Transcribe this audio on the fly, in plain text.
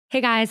Hey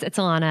guys, it's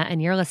Alana,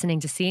 and you're listening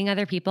to Seeing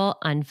Other People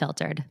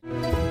Unfiltered.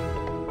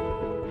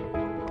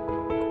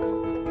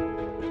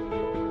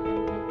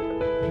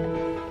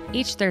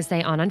 Each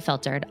Thursday on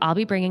Unfiltered, I'll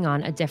be bringing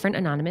on a different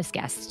anonymous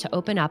guest to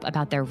open up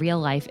about their real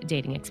life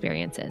dating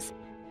experiences.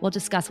 We'll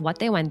discuss what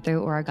they went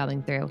through or are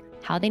going through,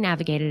 how they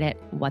navigated it,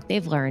 what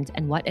they've learned,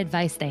 and what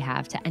advice they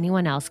have to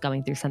anyone else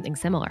going through something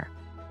similar.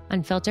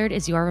 Unfiltered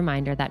is your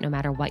reminder that no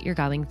matter what you're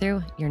going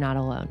through, you're not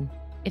alone.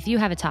 If you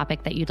have a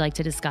topic that you'd like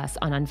to discuss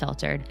on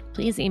Unfiltered,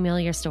 please email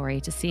your story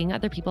to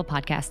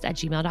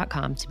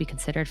seeingotherpeoplepodcast@gmail.com to be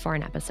considered for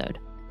an episode.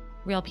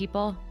 Real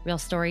people, real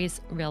stories,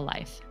 real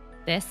life.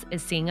 This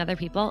is Seeing Other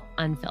People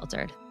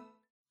Unfiltered.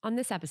 On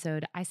this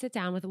episode, I sit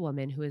down with a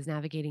woman who is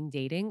navigating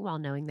dating while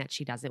knowing that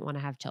she doesn't want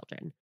to have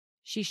children.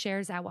 She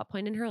shares at what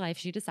point in her life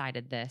she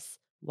decided this,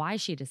 why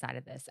she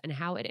decided this, and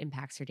how it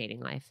impacts her dating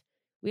life.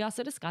 We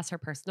also discuss her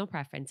personal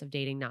preference of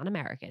dating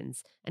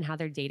non-Americans and how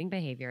their dating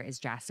behavior is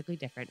drastically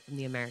different from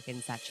the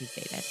Americans that she's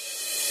dated.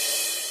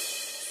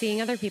 Seeing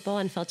Other People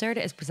Unfiltered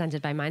is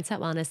presented by Mindset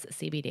Wellness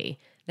CBD.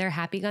 Their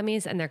happy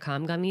gummies and their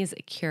calm gummies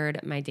cured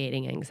my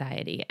dating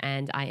anxiety,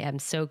 and I am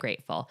so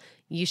grateful.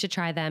 You should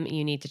try them.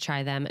 You need to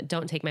try them.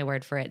 Don't take my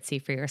word for it. See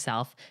for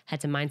yourself.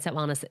 Head to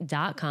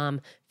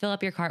mindsetwellness.com, fill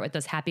up your cart with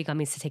those happy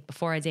gummies to take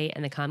before a date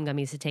and the calm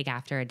gummies to take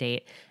after a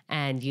date,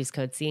 and use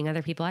code Seeing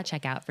Other People at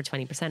checkout for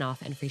 20%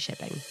 off and free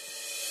shipping.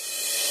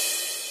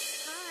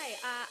 Hi,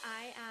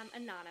 I am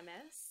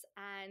Anonymous,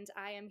 and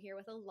I am here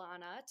with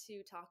Alana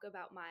to talk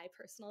about my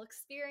personal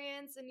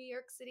experience in New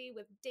York City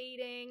with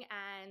dating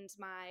and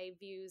my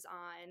views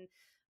on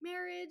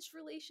marriage,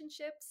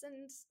 relationships,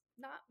 and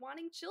not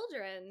wanting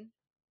children.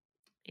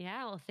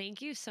 Yeah, well,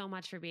 thank you so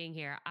much for being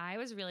here. I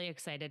was really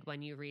excited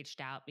when you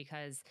reached out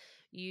because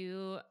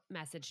you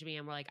messaged me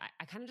and were like,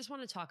 I kind of just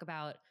want to talk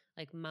about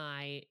like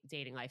my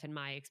dating life and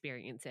my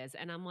experiences.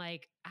 And I'm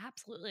like,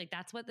 absolutely, like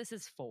that's what this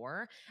is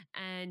for.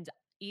 And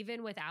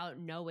even without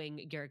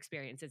knowing your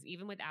experiences,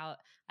 even without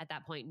at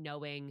that point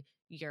knowing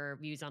your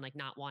views on like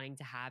not wanting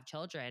to have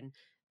children,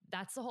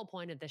 that's the whole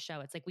point of the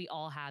show. It's like we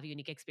all have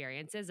unique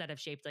experiences that have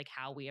shaped like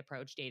how we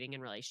approach dating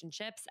and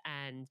relationships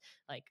and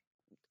like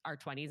our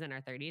 20s and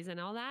our 30s and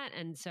all that.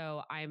 And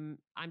so I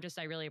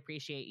really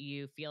appreciate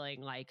you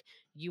feeling like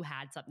you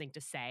had something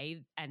to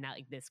say and that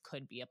like this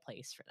could be a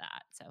place for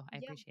that. So I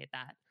Yeah, appreciate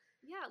that.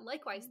 yeah,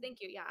 likewise. Thank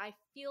you. Yeah, I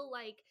feel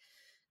like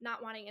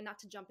not wanting and not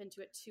to jump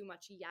into it too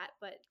much yet,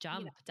 but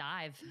Jump,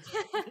 dive.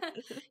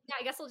 yeah,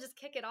 I guess I'll just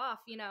kick it off.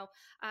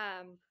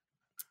 Um,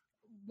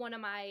 one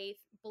of my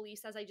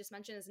beliefs, as I just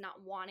mentioned, is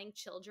not wanting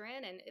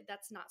children. And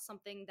that's not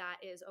something that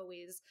is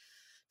always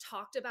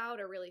talked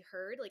about or really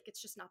heard. Like,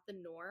 it's just not the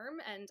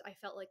norm. And I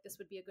felt like this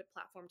would be a good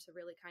platform to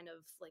really kind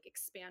of like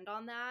expand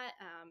on that,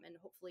 and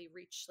hopefully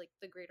reach like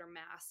the greater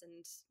mass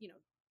and,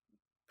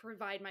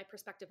 provide my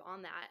perspective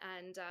on that.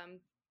 And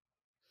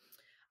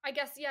I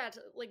guess, yeah,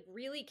 to like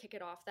really kick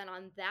it off then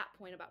on that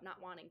point about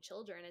not wanting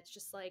children. It's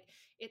just like,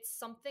 it's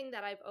something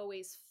that I've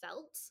always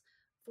felt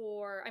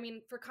for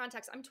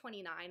context, I'm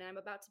 29 and I'm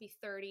about to be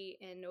 30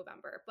 in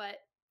November, but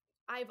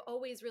I've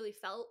always really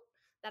felt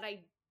that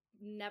I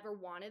never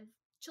wanted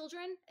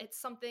children. It's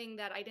something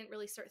that I didn't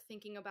really start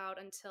thinking about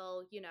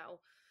until,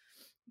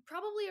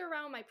 probably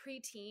around my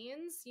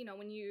preteens,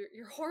 when your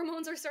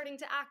hormones are starting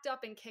to act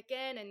up and kick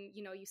in, and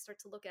you start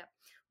to look at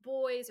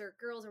boys or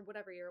girls or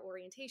whatever your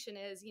orientation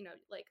is,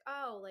 like,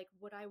 oh, like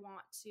would I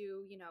want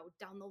to,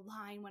 down the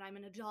line when I'm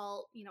an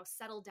adult,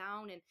 settle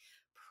down and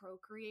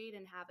procreate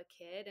and have a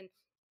kid. And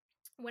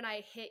when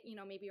I hit,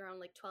 maybe around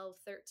like 12,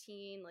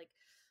 13, like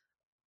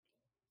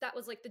that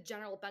was like the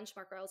general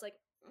benchmark where I was like,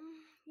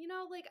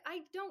 like I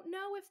don't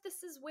know if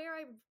this is where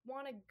I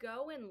want to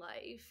go in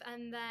life.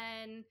 And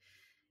then,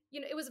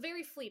 it was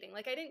very fleeting.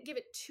 Like I didn't give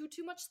it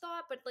too much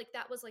thought, but like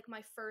that was like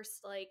my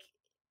first like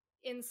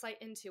insight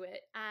into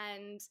it.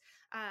 And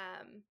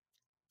um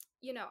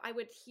I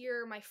would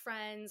hear my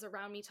friends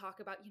around me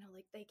talk about,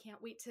 like they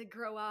can't wait to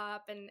grow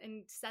up and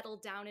settle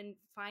down and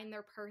find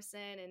their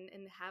person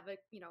and have a,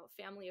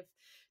 family of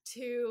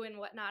two and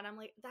whatnot. I'm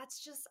like,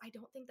 that's just, I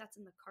don't think that's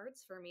in the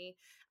cards for me.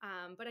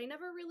 But I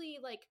never really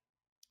like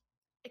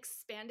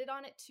expanded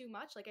on it too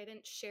much. Like I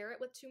didn't share it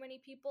with too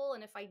many people.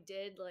 And if I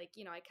did, like,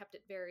 I kept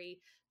it very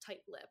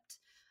tight lipped.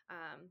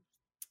 Um,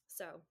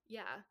 so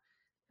yeah,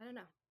 I don't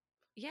know.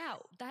 Yeah,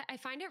 that I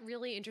find it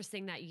really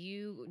interesting that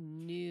you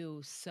knew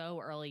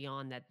so early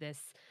on that this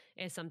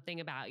is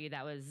something about you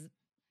that was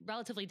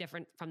relatively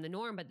different from the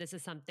norm, but this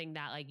is something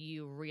that like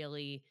you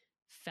really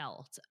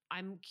felt.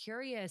 I'm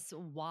curious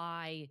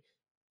why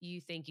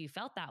you think you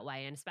felt that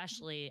way, and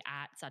especially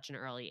at such an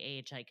early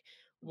age. Like,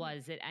 Mhm.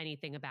 was it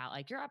anything about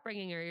like your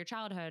upbringing or your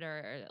childhood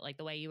or like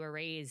the way you were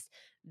raised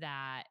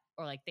that,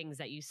 or like things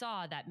that you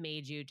saw that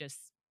made you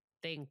just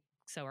think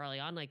so early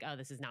on, like, oh,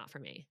 this is not for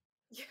me?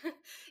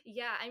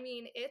 Yeah, I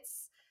mean,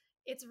 it's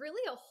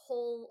really a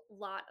whole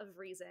lot of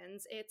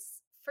reasons.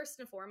 It's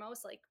first and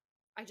foremost like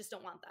I just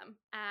don't want them.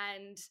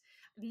 And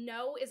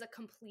no is a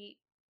complete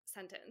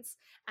sentence.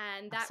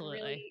 And that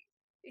Absolutely. really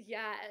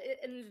Yeah,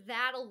 and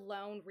that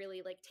alone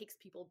really like takes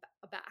people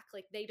aback.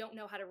 Like they don't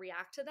know how to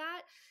react to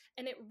that,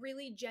 and it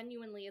really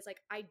genuinely is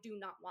like I do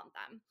not want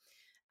them.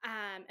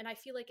 And I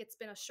feel like it's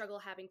been a struggle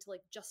having to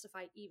like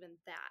justify even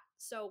that.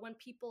 So when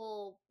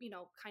people,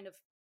 kind of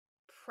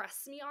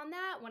press me on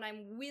that, when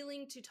I'm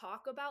willing to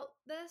talk about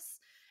this,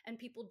 and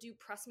people do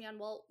press me on,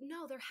 well,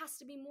 no, there has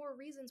to be more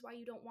reasons why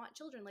you don't want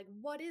children. Like,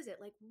 what is it?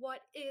 Like, what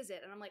is it?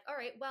 And I'm like, all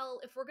right,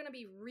 well, if we're gonna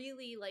be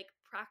really like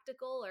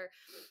practical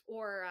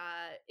or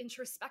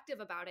introspective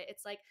about it,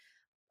 it's like,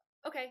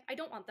 okay, I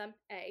don't want them.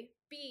 A,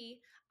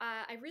 B,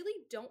 I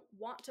really don't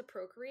want to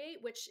procreate.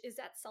 Which, is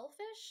that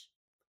selfish?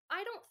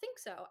 I don't think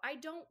so. I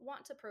don't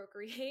want to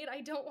procreate.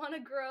 I don't want to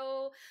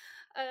grow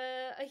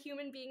a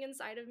human being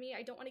inside of me.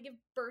 I don't want to give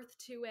birth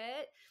to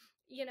it.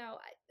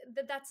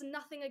 That's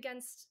nothing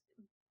against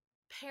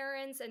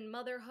parents and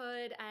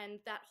motherhood and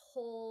that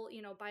whole,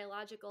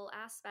 biological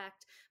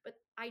aspect, but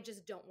I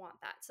just don't want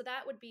that. So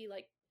that would be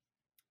like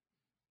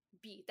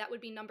B. That would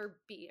be number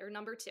B or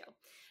number two.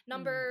 Mm.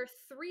 Number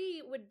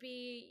three would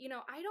be,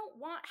 I don't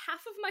want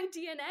half of my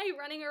DNA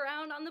running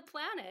around on the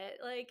planet.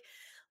 Like,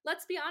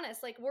 let's be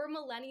honest, like we're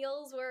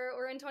millennials,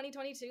 we're in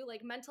 2022,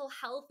 like mental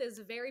health is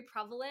very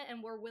prevalent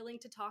and we're willing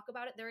to talk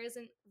about it. There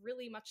isn't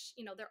really much,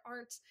 there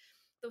aren't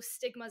those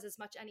stigmas as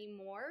much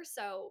anymore.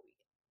 So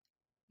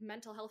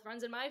mental health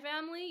runs in my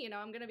family.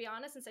 I'm going to be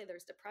honest and say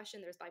there's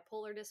depression, there's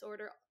bipolar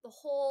disorder, the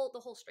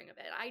whole string of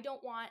it. I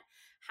don't want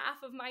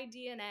half of my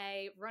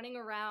DNA running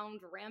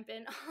around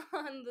rampant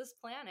on this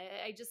planet.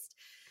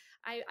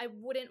 I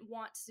wouldn't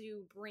want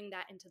to bring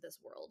that into this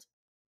world.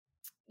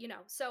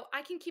 So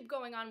I can keep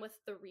going on with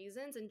the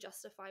reasons and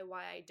justify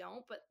why I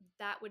don't, but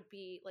that would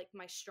be like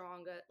my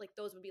strongest, like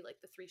those would be like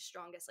the three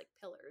strongest like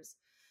pillars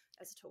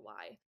as to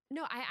why.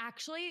 No, I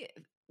actually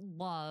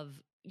love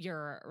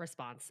your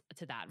response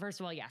to that. First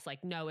of all, yes,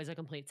 like no is a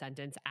complete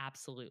sentence,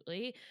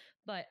 absolutely.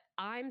 But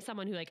I'm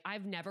someone who like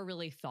I've never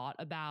really thought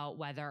about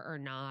whether or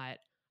not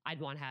I'd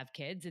want to have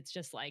kids. It's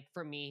just like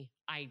for me,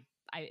 I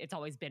it's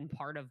always been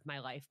part of my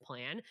life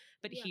plan.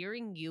 But Yeah.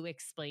 hearing you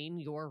explain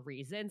your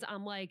reasons,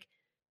 I'm like,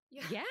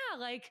 Yeah. yeah,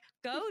 like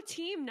go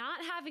team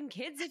not having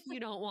kids if you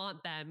don't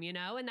want them, you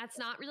know? And that's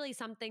not really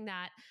something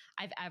that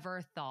I've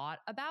ever thought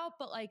about,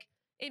 but like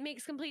it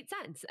makes complete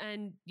sense.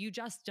 And you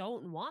just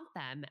don't want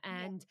them.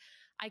 Yeah. And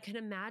I can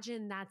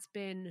imagine that's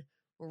been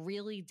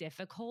really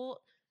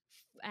difficult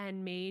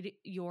and made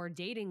your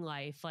dating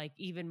life like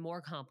even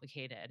more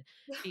complicated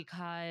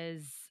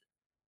because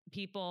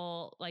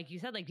people like you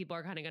said like people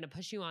are kind of going to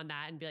push you on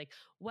that and be like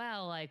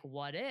well like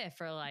what if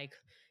or like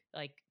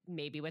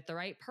maybe with the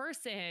right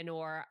person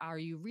or are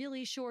you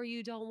really sure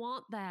you don't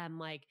want them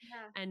like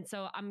Yeah. and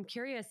so I'm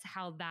curious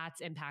how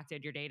that's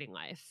impacted your dating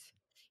life.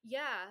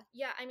 Yeah,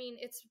 yeah. I mean,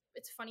 it's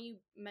funny you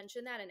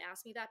mentioned that and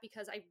asked me that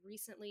because I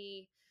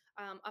recently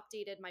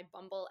updated my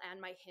Bumble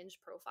and my Hinge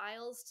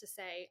profiles to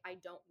say I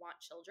don't want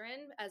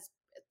children. As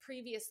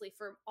previously,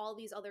 for all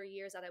these other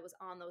years that I was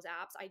on those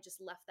apps, I just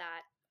left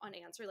that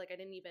unanswered. Like I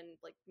didn't even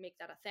like make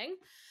that a thing.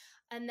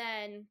 And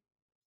then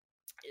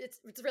it's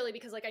really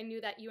because like I knew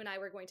that you and I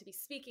were going to be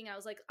speaking. I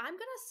was like, I'm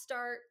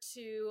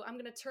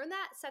gonna turn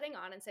that setting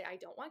on and say I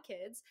don't want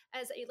kids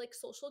as a like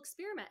social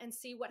experiment and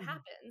see what Mhm.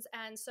 happens.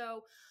 And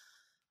so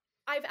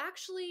I've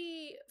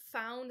actually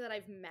found that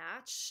I've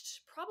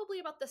matched probably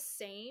about the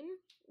same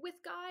with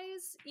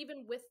guys,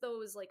 even with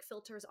those like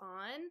filters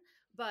on,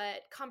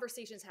 but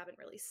conversations haven't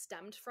really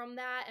stemmed from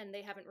that and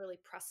they haven't really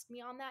pressed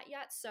me on that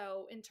yet.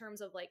 So, in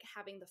terms of like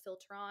having the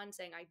filter on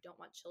saying I don't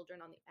want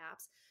children on the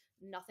apps,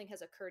 nothing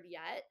has occurred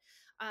yet.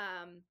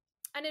 Um,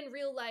 and in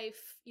real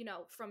life,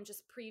 from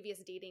just previous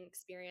dating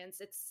experience,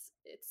 it's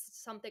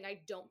something I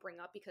don't bring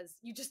up because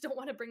you just don't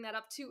want to bring that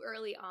up too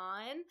early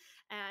on.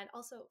 And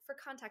also, for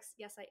context,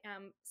 yes, I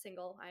am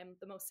single. I'm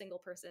the most single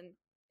person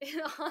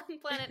on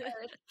planet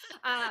Earth.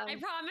 I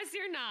promise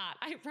you're not.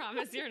 I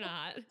promise you're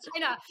not. I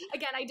know.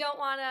 Again, I don't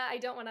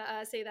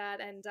wanna say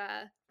that, and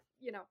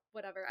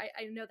whatever.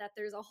 I know that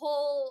there's a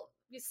whole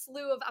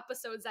slew of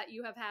episodes that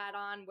you have had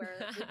on where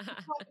we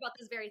talk about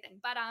this very thing,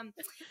 but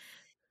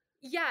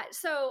yeah.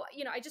 So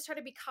I just try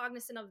to be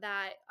cognizant of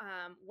that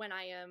when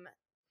I am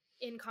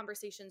in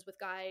conversations with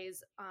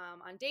guys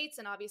on dates.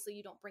 And obviously,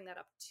 you don't bring that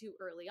up too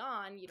early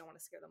on. You don't want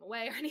to scare them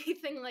away or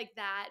anything like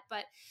that.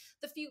 But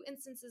the few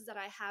instances that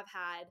I have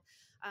had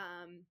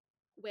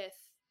with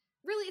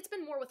really, it's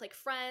been more with like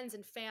friends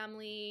and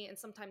family and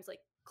sometimes like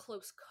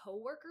close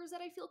coworkers that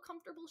I feel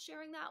comfortable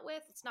sharing that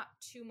with. It's not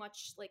too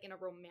much like in a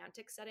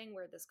romantic setting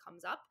where this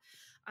comes up.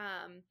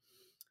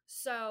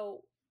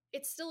 So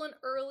it's still an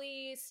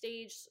early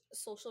stage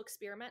social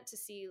experiment to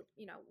see,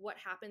 what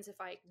happens if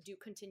I do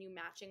continue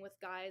matching with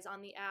guys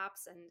on the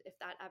apps and if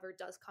that ever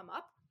does come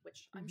up,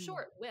 which I'm Mhm.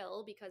 sure it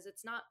will because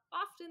it's not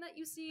often that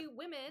you see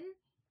women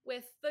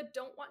with the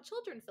don't want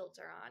children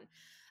filter on.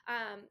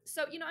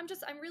 So,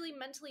 I'm really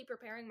mentally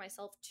preparing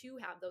myself to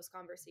have those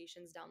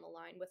conversations down the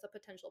line with a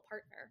potential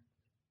partner.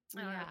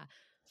 Um, Yeah.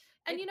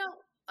 and, It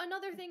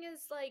another thing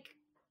is like,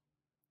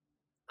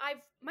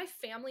 my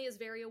family is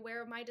very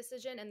aware of my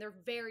decision and they're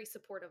very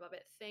supportive of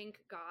it. Thank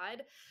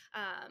God.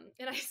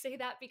 And I say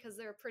that because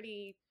they're a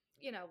pretty,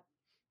 you know,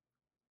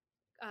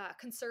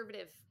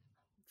 conservative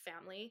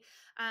family.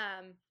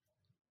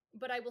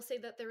 But I will say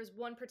that there was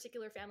one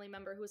particular family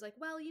member who was like,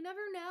 well, you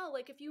never know.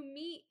 Like, if you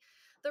meet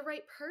the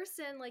right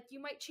person, like,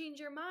 you might change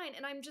your mind.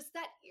 And I'm just,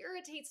 that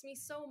irritates me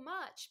so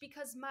much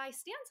because my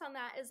stance on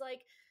that is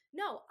like,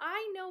 no,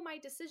 I know my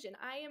decision.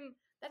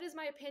 That is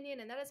my opinion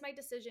and that is my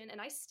decision.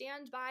 And I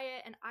stand by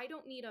it. And I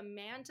don't need a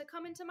man to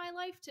come into my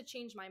life to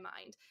change my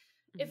mind.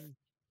 If Mhm.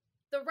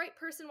 the right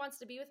person wants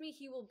to be with me,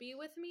 he will be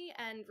with me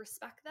and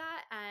respect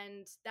that.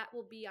 And that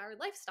will be our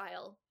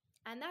lifestyle.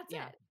 And that's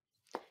Yeah. it.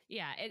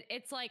 Yeah,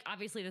 it's like,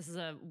 obviously this is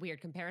a weird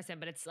comparison,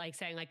 but it's like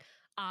saying like,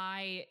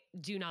 I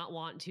do not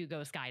want to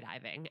go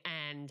skydiving,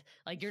 and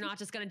like, you're not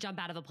just going to jump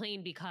out of a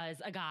plane because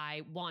a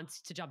guy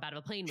wants to jump out of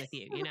a plane with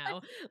you, you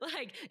know?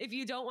 Like, if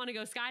you don't want to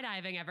go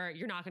skydiving ever,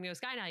 you're not going to go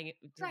skydiving.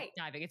 Right.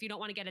 Diving. If you don't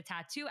want to get a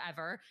tattoo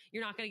ever,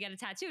 you're not going to get a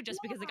tattoo just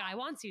because the Yeah. guy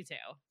wants you to.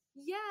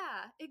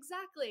 Yeah,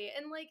 exactly.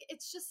 And like,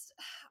 it's just,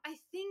 I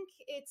think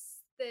it's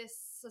this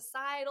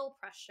societal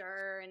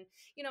pressure. And,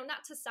 you know,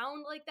 not to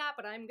sound like that,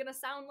 but I'm going to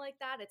sound like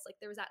that. It's like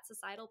there was that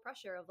societal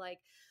pressure of like,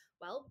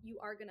 well, you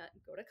are going to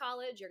go to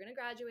college, you're going to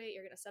graduate,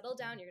 you're going to settle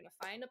down, you're going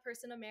to find a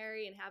person to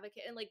marry and have a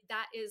kid. And like,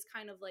 that is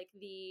kind of like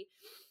the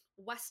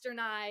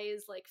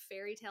westernized, like,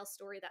 fairy tale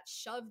story that's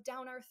shoved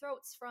down our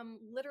throats from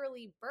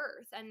literally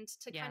birth. And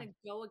to Yeah. kind of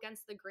go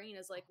against the grain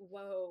is like,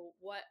 whoa,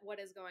 what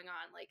is going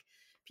on? Like,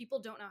 people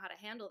don't know how to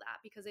handle that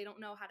because they don't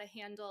know how to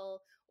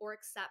handle or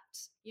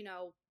accept, you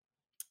know,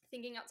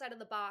 thinking outside of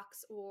the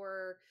box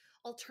or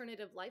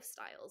alternative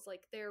lifestyles.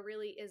 Like, there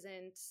really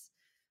isn't,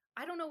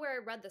 I don't know where I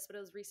read this, but it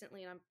was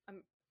recently, and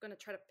I'm going to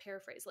try to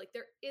paraphrase. Like,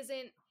 there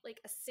isn't like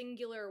a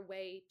singular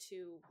way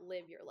to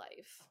live your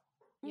life.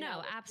 You No,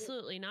 know,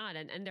 absolutely not.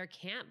 And there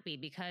can't be,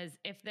 because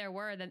if there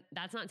were, then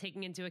that's not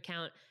taking into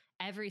account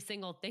every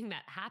single thing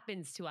that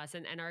happens to us,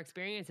 and our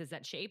experiences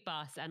that shape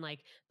us, and like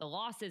the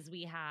losses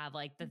we have,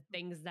 like the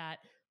things that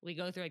we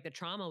go through, like the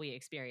trauma we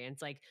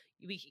experience. Like,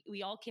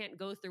 we all can't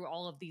go through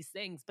all of these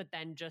things, but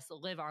then just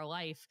live our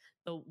life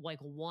the like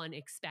one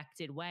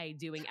expected way,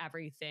 doing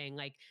everything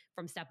like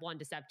from step one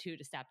to step two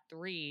to step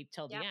three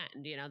till yeah, the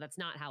end. You know, that's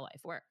not how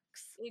life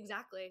works.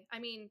 exactly. I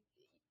mean,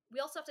 we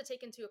also have to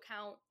take into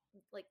account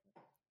like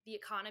the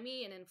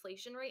economy and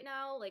inflation right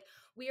now. Like,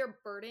 we are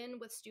burdened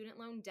with student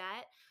loan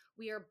debt.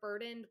 We are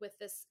burdened with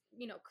this,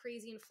 you know,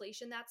 crazy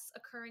inflation that's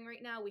occurring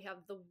right now. We have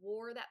the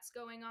war that's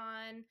going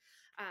on.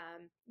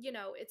 You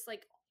know, it's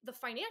like the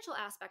financial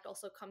aspect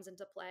also comes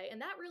into play, and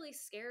that really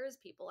scares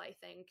people, I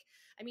think.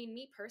 I mean,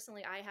 me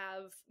personally, I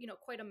have, you know,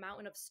 quite a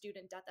mountain of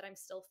student debt that I'm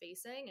still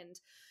facing. And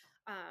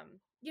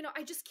you know,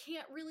 I just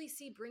can't really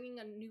see bringing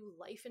a new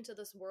life into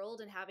this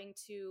world and having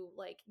to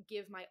like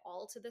give my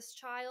all to this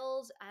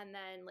child and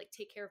then like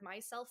take care of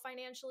myself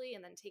financially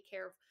and then take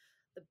care of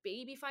the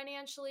baby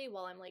financially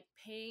while I'm like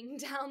paying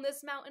down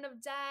this mountain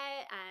of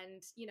debt.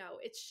 And, you know,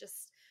 it's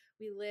just,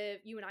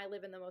 you and I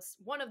live in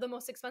one of the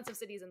most expensive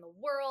cities in the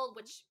world,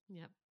 which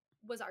Yep.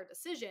 was our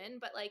decision.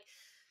 But like,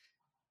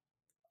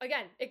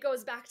 again, it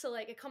goes back to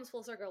like, it comes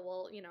full circle.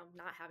 Well, you know,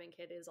 not having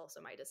kid is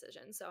also my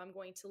decision. So I'm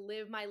going to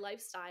live my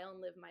lifestyle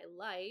and live my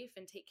life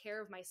and take care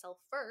of myself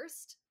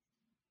first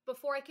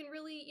before I can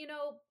really, you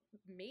know,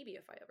 maybe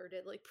if I ever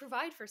did, like,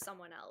 provide for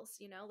someone else,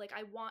 you know, like,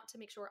 I want to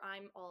make sure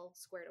I'm all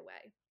squared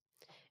away.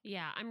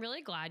 Yeah, I'm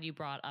really glad you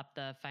brought up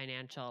the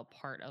financial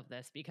part of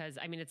this, because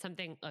I mean, it's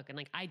something, look, and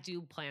like, I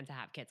do plan to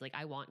have kids. Like,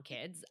 I want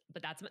kids,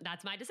 but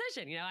that's my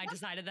decision. You know, I Yeah.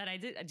 decided that I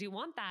do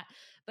want that.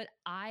 But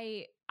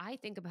I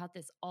think about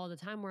this all the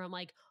time where I'm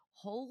like,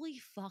 holy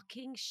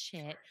fucking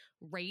shit,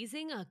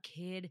 raising a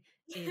kid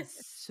is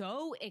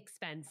so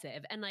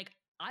expensive. And like,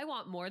 I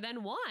want more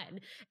than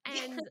one.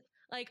 Yeah. And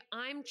like,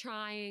 I'm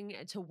trying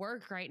to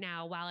work right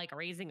now while like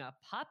raising a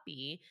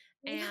puppy,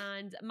 Yeah.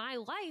 and my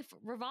life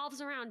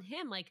revolves around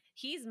him. Like,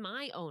 he's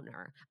my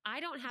owner. I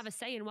don't have a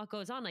say in what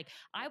goes on. Like,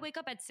 I wake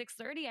up at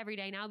 6:30 every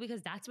day now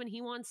because that's when he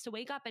wants to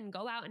wake up and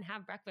go out and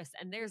have breakfast,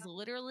 and there's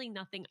literally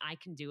nothing I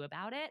can do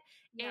about it.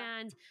 Yeah.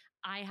 And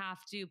I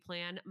have to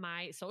plan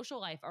my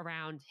social life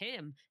around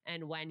him,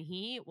 and when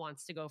he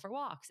wants to go for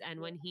walks,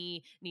 and when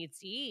he needs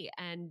to eat,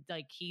 and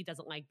like, he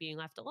doesn't like being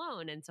left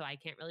alone, and so I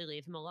can't really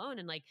leave him alone.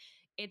 And like,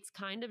 it's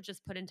kind of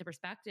just put into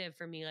perspective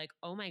for me, like,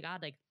 oh my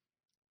god, like,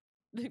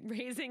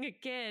 raising a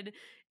kid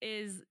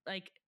is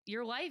like,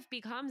 your life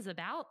becomes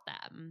about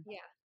them. Yeah.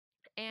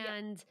 Yeah.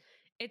 And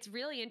it's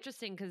really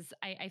interesting because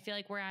I feel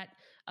like we're at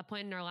a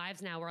point in our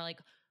lives now where, like,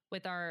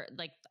 with our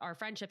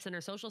friendships and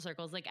our social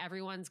circles, like,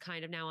 everyone's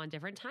kind of now on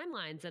different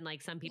timelines. And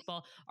like, some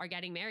people are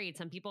getting married,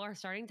 some people are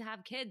starting to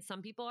have kids,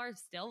 some people are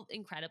still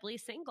incredibly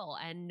single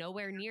and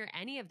nowhere near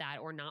any of that,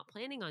 or not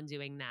planning on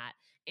doing that.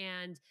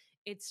 And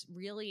it's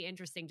really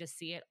interesting to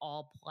see it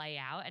all play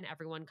out and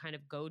everyone kind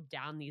of go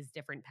down these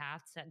different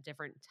paths at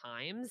different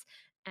times.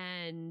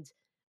 And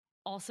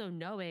also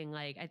knowing,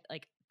 I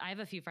have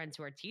a few friends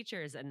who are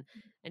teachers, and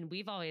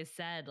we've always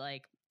said,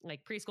 like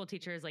preschool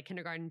teachers, like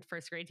kindergarten,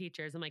 first grade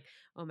teachers, I'm like,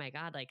 oh my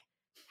god, like,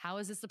 how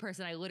is this the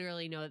person I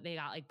literally know that they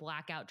got like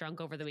blackout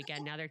drunk over the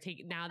weekend? Now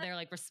they're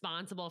like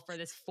responsible for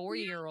this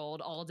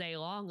 4-year-old all day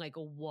long. Like,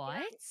 Yeah.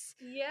 what?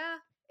 Yeah.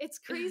 It's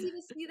crazy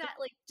to see that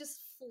like just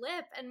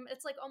flip, and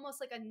it's like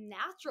almost like a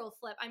natural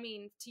flip. I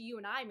mean, to you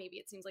and I, maybe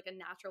it seems like a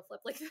natural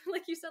flip. Like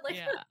like you said, like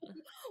Yeah.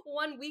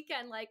 one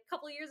weekend, like a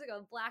couple of years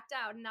ago, blacked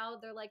out, and now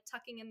they're like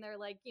tucking in their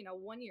like,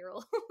 1 year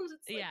old. It's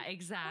like Yeah, what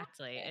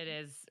exactly. It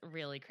happened? is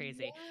really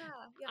crazy.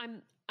 Yeah. Yeah.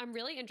 I'm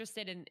really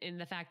interested in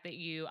the fact that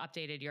you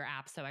updated your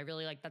app. So I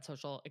really like that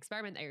social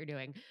experiment that you're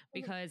doing Mhm.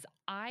 because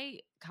I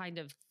kind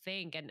of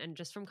think and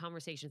just from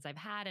conversations I've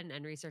had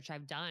and research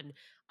I've done,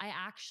 I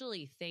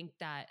actually think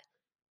that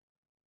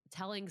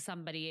telling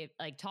somebody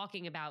like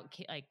talking about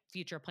like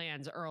future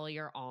plans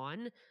earlier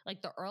on, like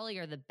the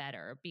earlier the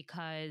better,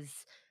 because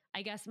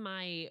I guess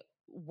my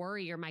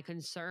worry or my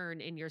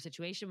concern in your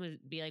situation would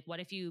be like,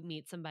 what if you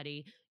meet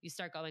somebody, you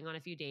start going on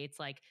a few dates,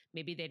 like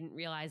maybe they didn't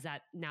realize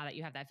that now that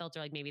you have that filter,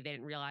 like maybe they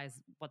didn't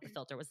realize what the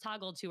filter was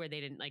toggled to, or they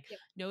didn't like Yeah.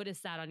 notice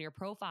that on your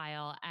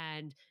profile,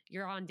 and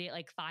you're on date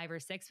like 5 or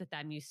 6 with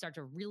them, you start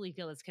to really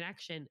feel this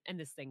connection and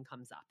this thing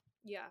comes up.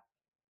 Yeah.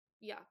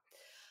 Yeah.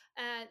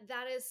 And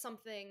that is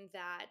something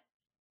that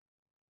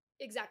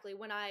exactly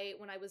when I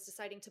was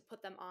deciding to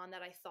put them on,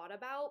 that I thought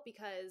about,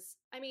 because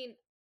I mean,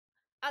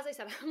 as I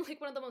said, I'm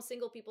like one of the most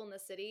single people in the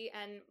city,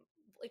 and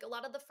like a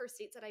lot of the first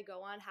dates that I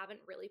go on haven't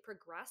really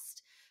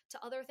progressed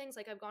to other things.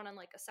 Like I've gone on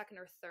like a second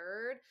or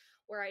third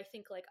where I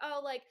think like, oh,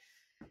 like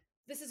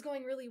this is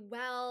going really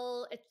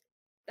well.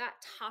 That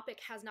topic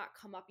has not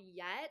come up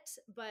yet,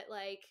 but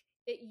like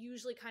it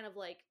usually kind of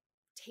like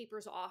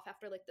tapers off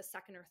after like the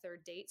second or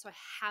third date. So I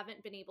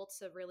haven't been able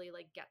to really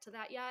like get to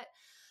that yet.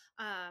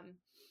 Um,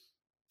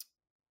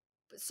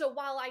 so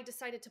while I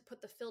decided to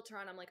put the filter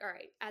on, I'm like, all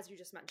right, as you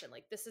just mentioned,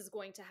 like this is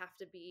going to have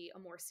to be a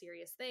more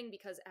serious thing,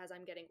 because as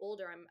I'm getting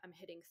older, I'm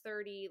hitting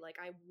 30. Like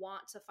I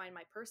want to find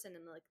my person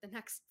in like the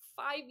next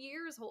 5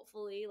 years,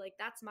 hopefully. Like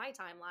that's my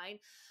timeline.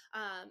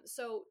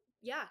 So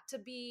yeah, to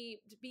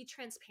be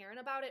transparent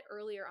about it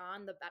earlier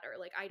on, the better.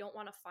 Like I don't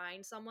want to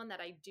find someone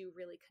that I do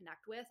really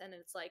connect with, and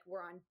it's like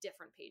we're on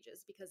different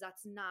pages, because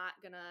that's not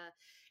gonna.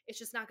 It's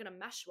just not gonna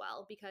mesh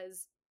well,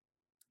 because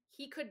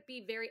he could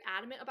be very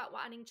adamant about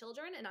wanting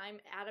children and I'm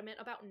adamant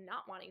about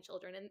not wanting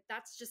children, and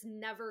that's just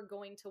never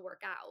going to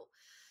work out,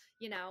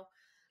 you know.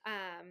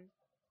 Um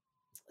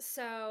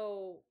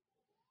so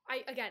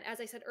I, again,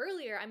 as I said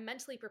earlier, I'm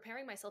mentally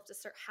preparing myself to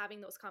start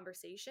having those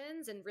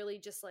conversations and really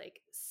just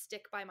like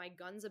stick by my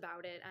guns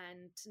about it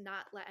and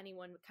not let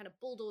anyone kind of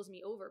bulldoze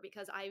me over,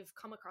 because I've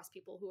come across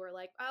people who are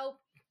like, "Oh,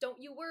 don't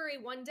you worry,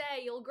 one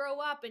day you'll grow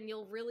up and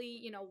you'll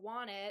really,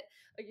 want it,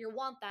 or you'll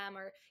want them,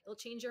 or you'll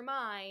change your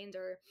mind,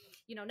 or,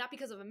 not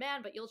because of a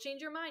man, but you'll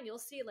change your mind. You'll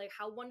see like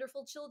how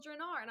wonderful children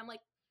are." And I'm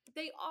like,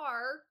 "They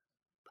are.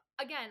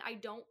 Again, I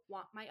don't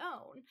want my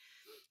own."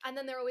 And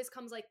then there always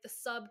comes like the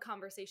sub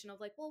conversation of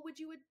like, well, would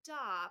you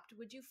adopt?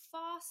 Would you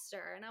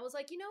foster? And I was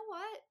like, you know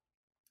what?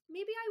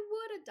 Maybe I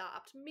would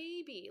adopt.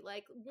 Maybe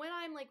like when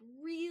I'm like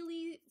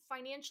really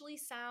financially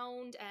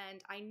sound and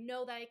I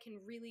know that I can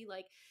really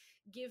like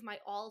give my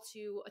all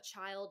to a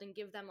child and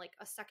give them like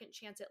a second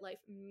chance at life,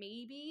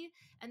 maybe.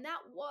 And that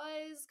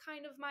was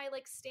kind of my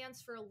like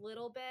stance for a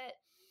little bit.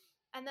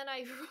 And then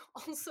I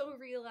also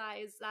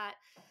realized that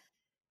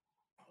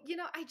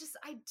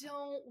I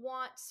don't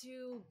want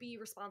to be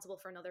responsible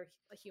for another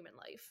human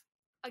life.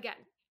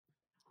 Again,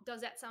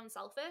 does that sound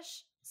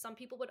selfish? Some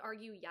people would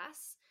argue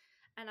yes,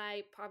 and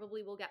I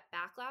probably will get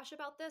backlash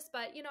about this,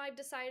 but I've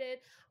decided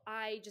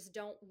I just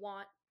don't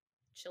want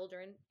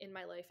children in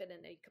my life in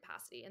any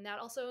capacity, and that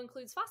also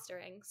includes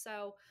fostering.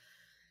 So,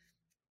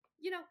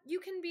 you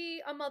can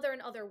be a mother in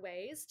other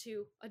ways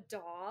to a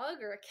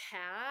dog or a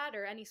cat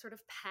or any sort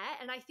of pet.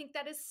 And I think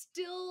that is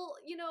still,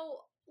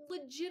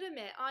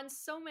 legitimate on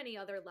so many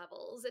other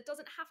levels. It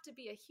doesn't have to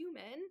be a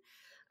human.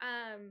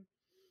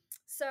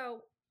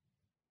 So,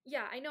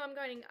 yeah, I know I'm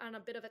going on a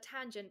bit of a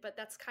tangent, but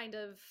that's kind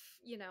of,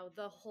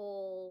 the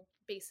whole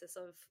basis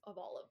of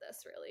all of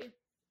this, really.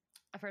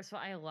 First of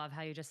all, I love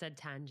how you just said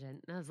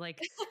tangent. I was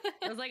like,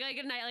 it was like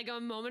a night, like a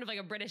moment of like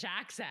a British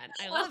accent.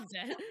 I Oh, loved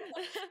it.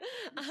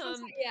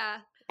 yeah,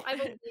 I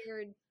have a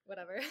weird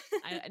whatever.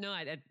 I know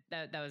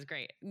that was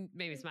great.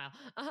 Made me smile.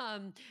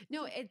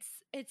 No,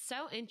 it's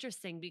so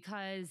interesting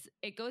because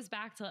it goes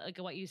back to like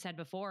what you said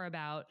before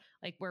about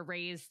like we're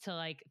raised to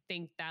like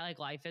think that like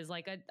life is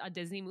like a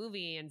Disney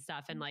movie and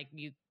stuff, and like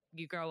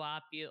you grow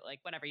up, you like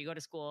whatever, you go to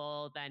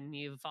school, then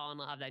you fall in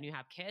love, then you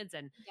have kids,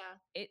 and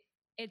Yeah, it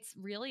it's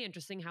really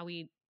interesting how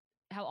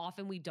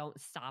often we don't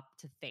stop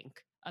to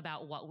think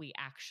about what we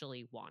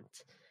actually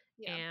want.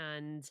 yeah,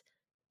 And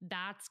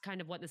that's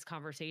kind of what this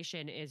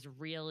conversation is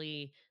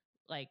really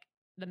like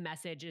the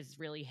message is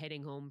really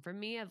hitting home for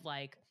me of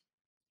like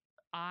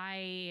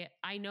I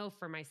know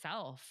for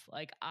myself,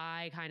 like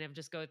I kind of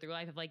just go through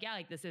life of like, yeah,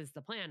 like this is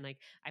the plan. Like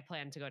I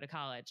plan to go to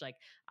college. Like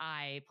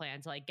I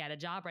plan to like get a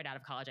job right out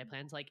of college. I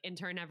plan to like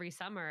intern every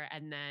summer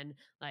and then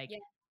like yeah.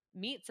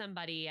 meet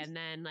somebody and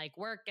then like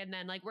work and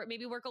then like work,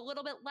 maybe work a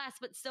little bit less,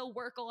 but still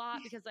work a lot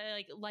because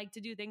I like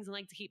to do things and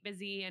like to keep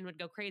busy and would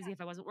go crazy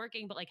if I wasn't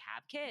working, but like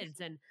have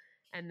kids and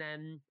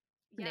then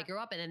they Yeah.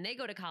 grow up and then they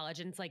go to college.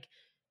 And it's like,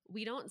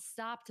 we don't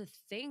stop to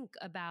think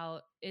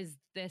about, is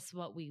this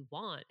what we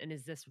want? And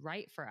is this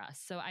right for us?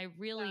 So I Yeah.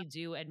 really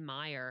do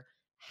admire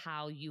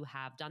how you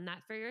have done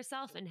that for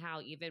yourself, and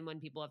how even when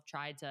people have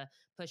tried to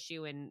push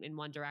you in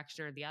one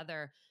direction or the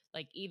other,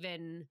 like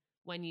even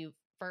when you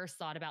first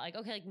thought about like,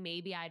 okay, like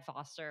maybe I'd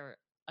foster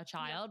a Yeah.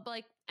 child, but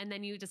like, and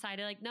then you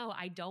decided like, no,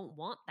 I don't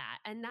want that.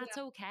 And that's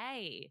Yeah.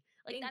 okay.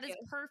 Like Thank that is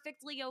you.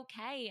 perfectly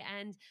okay.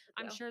 And Thank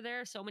I'm you. sure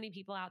there are so many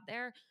people out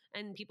there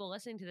and people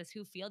listening to this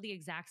who feel the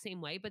exact same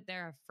way, but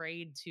they're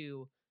afraid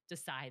to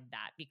decide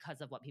that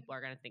because of what people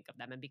are going to think of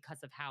them and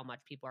because of how much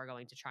people are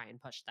going to try and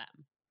push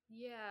them.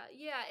 Yeah,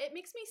 yeah. It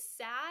makes me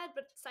sad,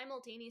 but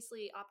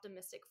simultaneously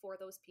optimistic for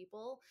those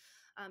people,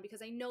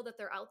 because I know that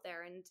they're out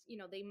there, and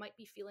they might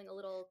be feeling a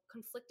little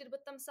conflicted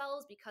with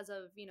themselves because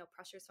of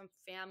pressures from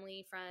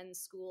family, friends,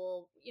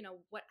 school,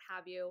 what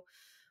have you.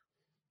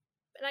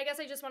 And I guess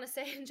I just want to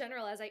say in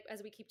general, as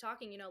we keep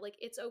talking, like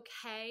it's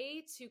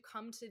okay to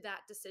come to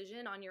that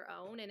decision on your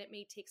own, and it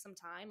may take some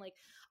time. Like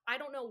I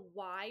don't know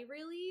why,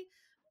 really.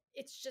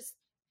 It's just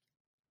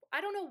I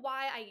don't know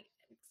why I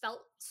felt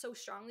so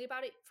strongly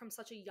about it from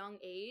such a young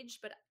age,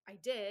 but I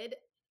did.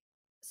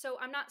 So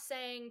I'm not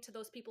saying to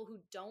those people who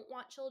don't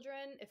want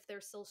children, if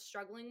they're still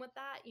struggling with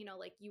that,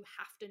 like you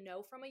have to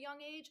know from a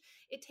young age.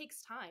 It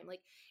takes time.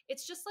 Like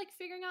it's just like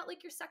figuring out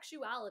like your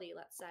sexuality,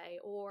 let's say,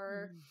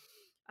 or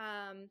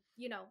Mhm.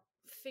 you know,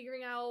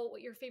 figuring out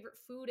what your favorite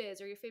food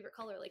is or your favorite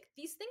color. Like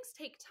these things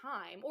take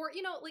time. Or,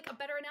 like a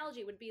better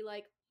analogy would be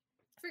like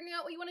figuring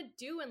out what you want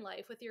to do in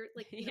life with your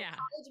like, Yeah.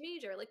 college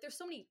major. Like there's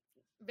so many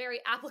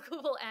very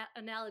applicable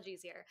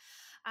analogies here.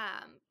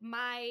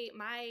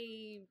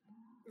 My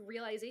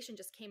realization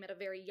just came at a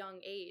very young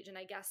age, and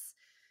I guess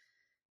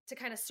to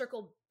kind of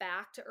circle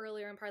back to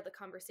earlier in part of the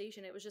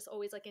conversation, it was just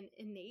always like an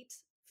innate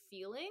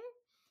feeling.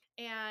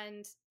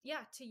 And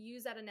yeah, to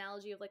use that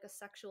analogy of like a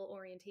sexual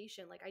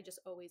orientation, like I just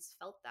always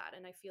felt that.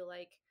 And I feel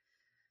like,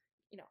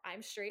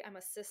 I'm straight, I'm a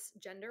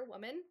cisgender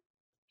woman,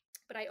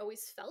 but I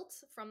always felt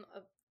from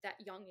that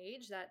young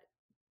age that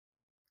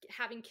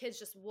having kids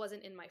just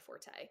wasn't in my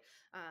forte.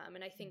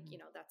 And I think, Mhm.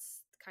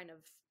 that's kind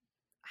of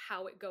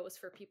how it goes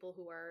for people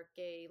who are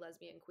gay,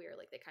 lesbian, queer.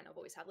 Like they kind of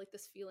always have like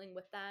this feeling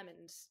with them,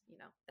 and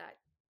that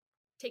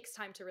takes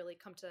time to really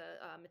come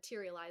to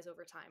materialize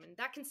over time, and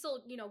that can still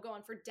go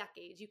on for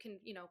decades. You can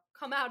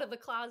come out of the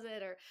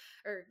closet or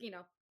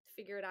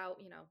figure it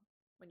out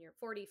when you're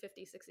 40,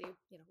 50, 60,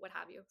 what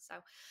have you.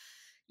 So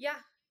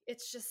yeah,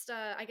 it's just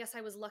I guess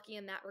I was lucky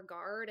in that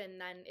regard, and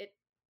then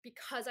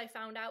because I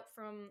found out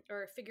from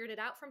or figured it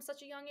out from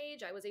such a young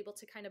age, I was able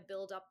to kind of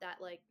build up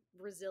that like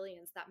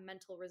resilience, that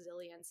mental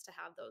resilience to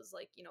have those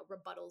like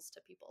rebuttals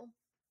to people.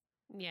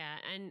 Yeah,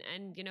 and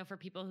for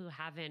people who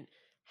haven't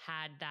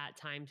had that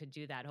time to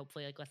do that,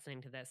 hopefully like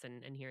listening to this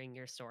and hearing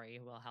your story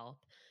will help.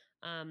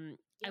 I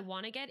Yeah.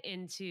 want to get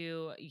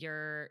into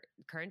your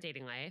current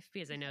dating life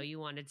because I know Mhm. you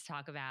wanted to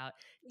talk about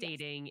Yes.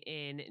 dating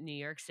in New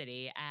York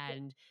City. Yeah.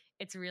 And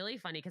it's really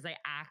funny because I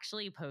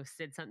actually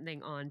posted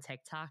something on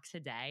TikTok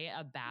today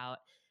about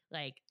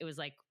like, it was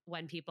like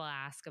when people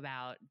ask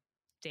about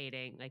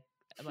dating, like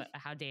about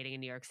how dating in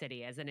New York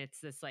City is. And it's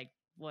this like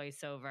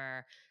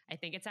voiceover. I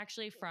think it's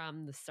actually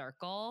from The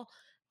Circle.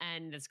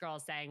 And this girl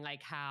is saying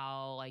like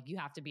how like you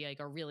have to be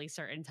like a really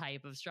certain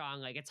type of strong,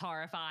 like it's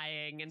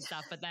horrifying and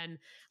stuff. But then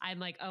I'm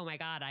like, oh my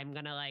God, I'm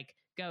gonna like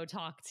go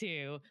talk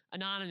to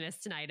Anonymous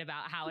tonight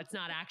about how it's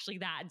not actually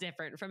that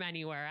different from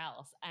anywhere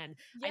else. And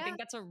I Yeah. think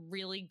that's a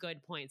really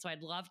good point. So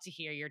I'd love to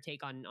hear your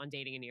take on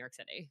dating in New York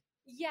City.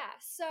 Yeah.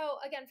 So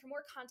again, for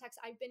more context,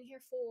 I've been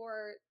here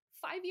for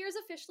 5 years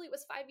officially. It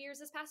was 5 years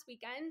this past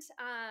weekend.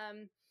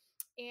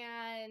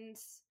 And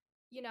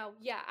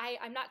yeah,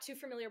 I'm not too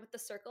familiar with The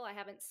Circle. I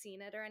haven't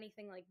seen it or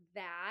anything like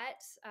that.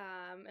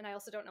 And I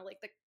also don't know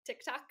like the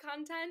TikTok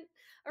content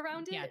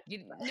around Yeah, it.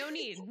 no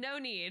need, no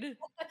need.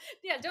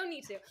 Yeah, don't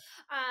need to.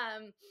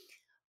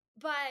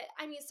 But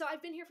I mean, so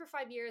I've been here for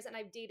 5 years, and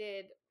I've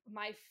dated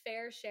my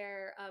fair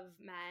share of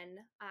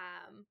men.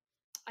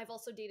 I've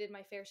also dated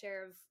my fair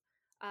share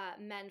of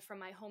men from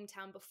my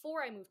hometown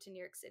before I moved to New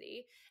York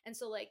City. And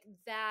so, like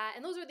that,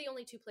 and those are the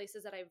only two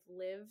places that I've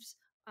lived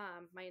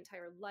my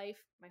entire life,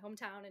 my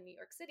hometown and New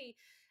York City.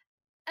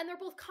 And they're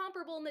both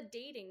comparable in the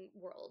dating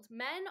world.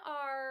 Men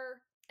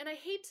are, and I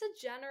hate to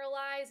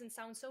generalize and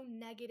sound so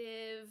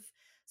negative,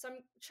 so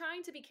I'm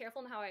trying to be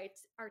careful in how I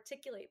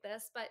articulate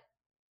this, but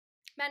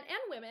men and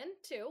women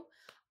too,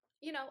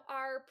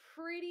 are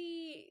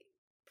pretty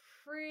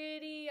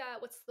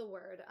what's the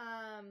word,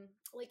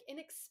 like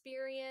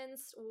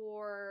inexperienced,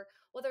 or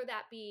whether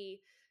that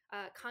be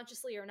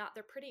consciously or not,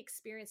 they're pretty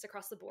experienced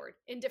across the board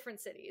in different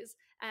cities.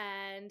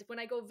 And when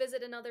I go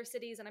visit in other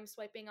cities and I'm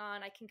swiping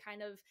on, I can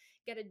kind of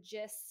get a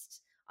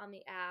gist on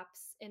the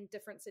apps in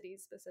different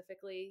cities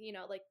specifically,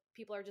 like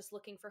people are just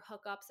looking for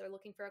hookups, they're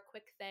looking for a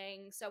quick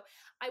thing. So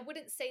I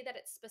wouldn't say that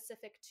it's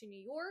specific to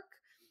New York.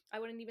 I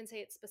wouldn't even say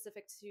it's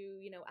specific to,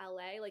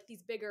 LA, like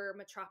these bigger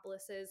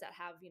metropolises that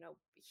have,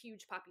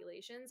 huge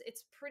populations.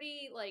 It's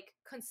pretty like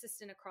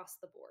consistent across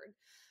the board.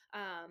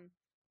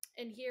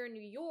 And here in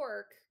New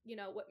York,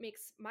 what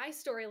makes my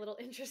story a little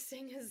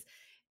interesting is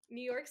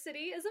New York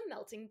City is a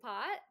melting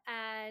pot.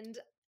 And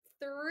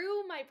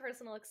through my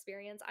personal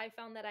experience, I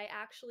found that I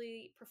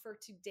actually prefer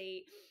to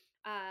date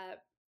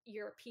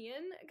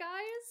European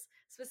guys,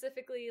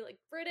 specifically like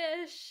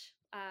British,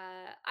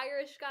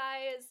 Irish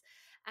guys.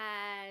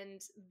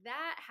 And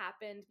that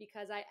happened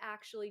because I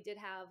actually did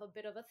have a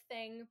bit of a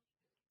thing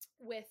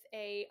with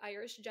a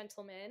Irish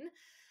gentleman.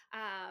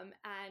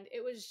 And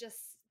it was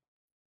just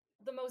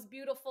the most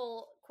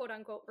beautiful quote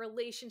unquote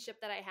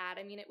relationship that I had.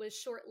 I mean, it was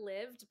short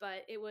lived,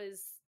 but it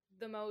was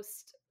the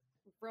most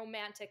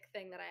romantic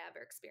thing that I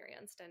ever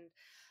experienced. And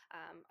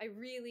I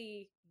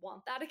really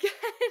want that again.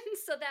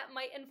 So that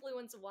might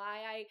influence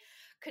why I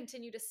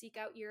continue to seek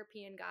out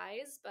European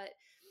guys. But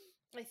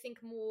I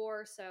think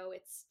more so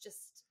it's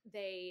just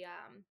they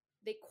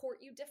court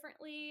you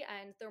differently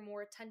and they're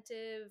more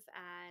attentive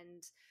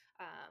and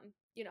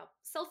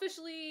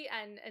selfishly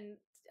and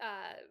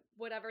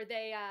whatever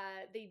they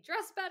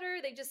dress better,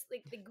 they just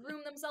like they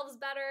groom themselves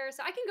better.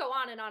 So I can go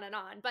on and on and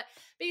on, but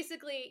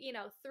basically,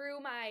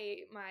 through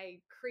my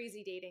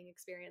crazy dating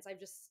experience,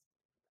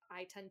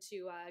 I tend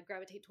to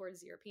gravitate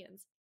towards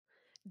Europeans.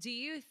 Do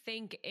you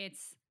think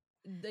it's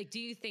like, do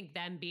you think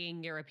them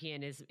being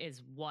European is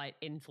what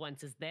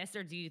influences this,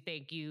 or do you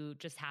think you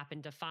just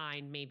happen to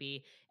find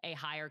maybe a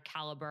higher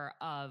caliber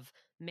of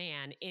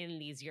man in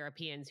these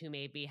Europeans who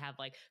maybe have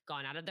like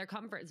gone out of their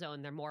comfort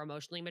zone? They're more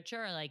emotionally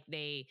mature. Like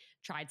they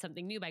tried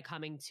something new by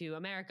coming to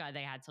America.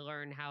 They had to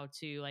learn how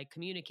to like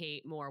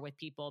communicate more with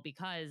people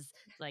because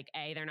like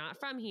they're not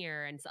from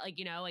here, and so like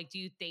like do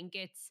you think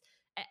it's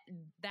eh,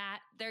 that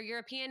they're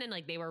European and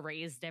like they were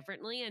raised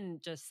differently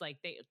and just like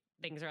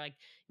things are like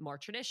more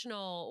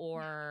traditional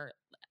or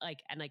like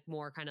and like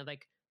more kind of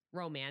like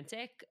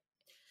romantic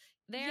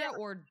Yeah, there,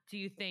 or do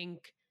you think,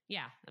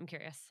 yeah, I'm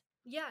curious.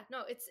 yeah,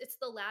 no, it's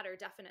the latter,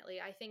 definitely.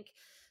 I think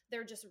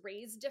they're just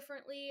raised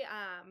differently.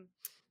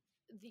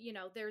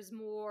 There's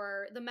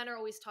more, the men are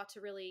always taught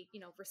to really,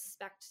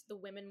 respect the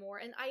women more.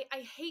 And I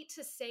hate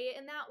to say it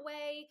in that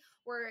way,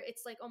 where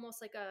it's like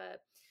almost like a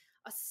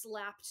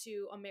slap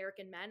to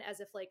American men, as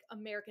if like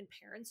American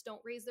parents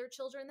don't raise their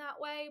children that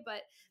way.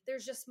 But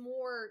there's just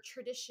more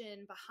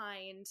tradition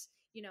behind,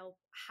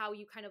 how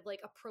you kind of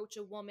like approach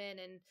a woman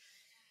and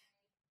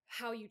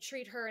how you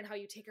treat her and how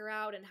you take her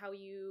out and how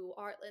you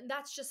are. And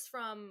that's just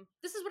from,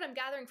 this is what I'm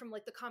gathering from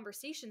like the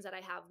conversations that I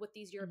have with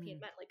these European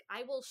Mhm. men. Like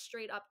I will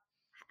straight up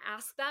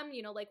ask them,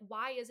 like,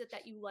 why is it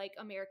that you like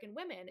American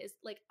women? Is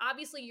like,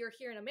 obviously you're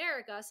here in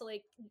America, so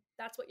like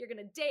that's what you're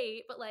gonna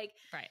date, but like,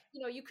 Right.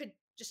 you could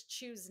just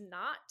choose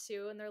not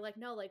to. And they're like,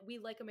 no, like we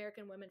like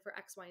American women for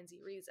X, Y, and Z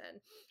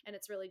reason. And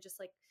it's really just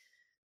like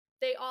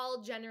they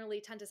all generally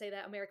tend to say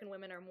that American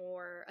women are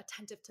more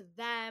attentive to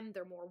them.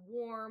 They're more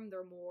warm.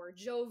 They're more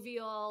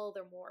jovial.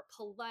 They're more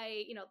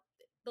polite.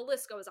 The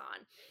list goes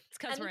on. It's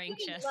because And the we're women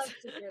anxious. love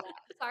to hear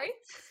that. Sorry?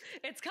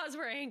 It's because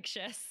we're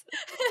anxious.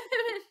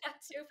 That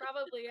too,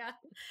 probably, yeah.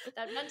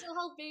 That mental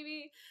health,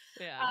 baby.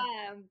 Yeah.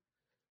 Um,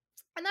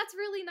 and that's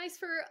really nice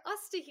for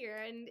us to hear,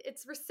 and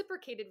it's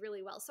reciprocated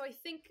really well. So I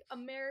think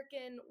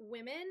American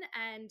women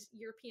and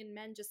European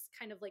men just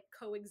kind of like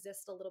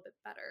coexist a little bit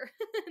better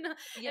in a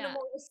Yeah,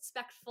 more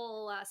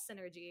respectful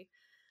synergy.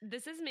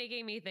 this is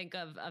making me think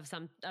of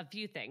a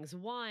few things.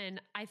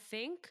 One, I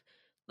think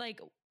like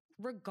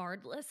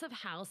regardless of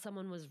how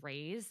someone was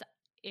raised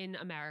in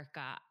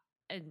America,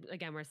 and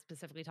again, we're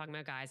specifically talking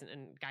about guys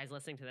and guys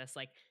listening to this,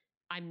 like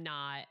I'm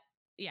not,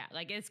 yeah,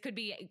 like this could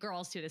be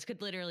girls too. This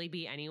could literally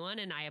be anyone.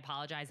 And I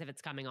apologize if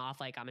it's coming off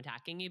like I'm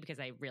attacking you because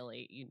I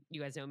really,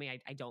 you guys know me.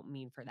 I don't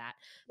mean for that.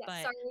 Yeah,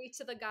 But sorry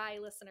to the guy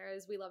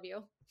listeners, we love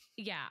you.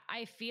 yeah,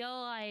 I feel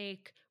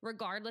like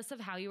regardless of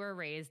how you were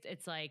raised,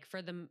 it's like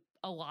for the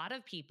a lot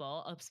of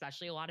people,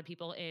 especially a lot of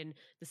people in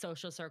the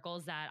social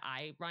circles that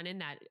I run in,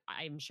 that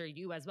I'm sure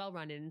you as well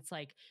run in, it's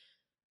like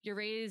you're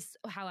raised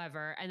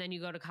however, and then you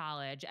go to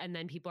college, and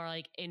then people are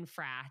like in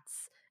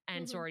frats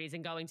and Hmm. sororities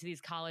and going to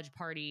these college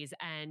parties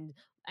and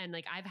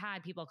like I've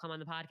had people come on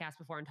the podcast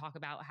before and talk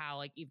about how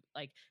like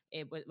like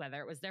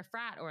whether it was their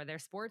frat or their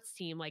sports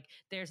team, like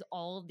there's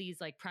all of these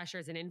like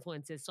pressures and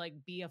influences to like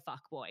be a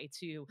fuck boy,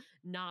 to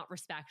not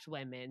respect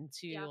women,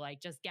 to Yeah.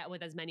 like just get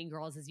with as many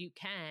girls as you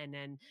can,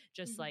 and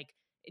just Hmm. like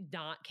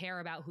not care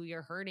about who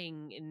you're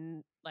hurting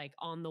in like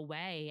on the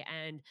way.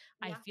 And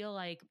I Yeah. feel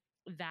like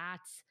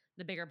that's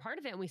the bigger part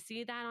of it. And we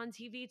see that on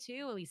TV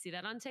too. And we see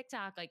that on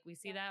TikTok. Like we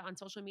see Yeah. that on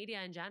social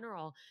media in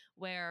general,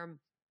 where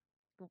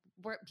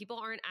people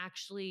aren't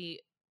actually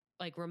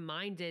like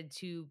reminded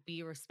to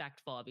be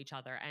respectful of each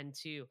other and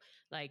to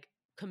like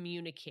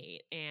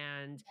communicate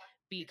and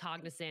be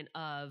cognizant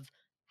of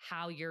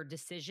how your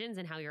decisions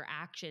and how your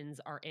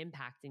actions are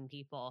impacting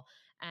people.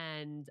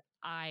 And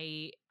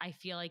I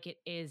feel like it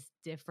is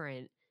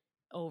different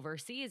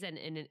overseas and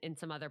in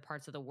some other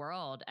parts of the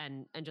world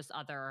and just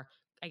other,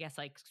 I guess,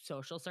 like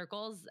social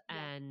circles Yeah.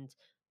 and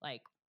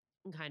like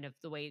kind of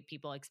the way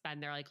people like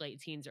spend their like late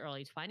teens,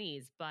 early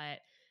 20s. But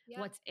Yeah.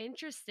 what's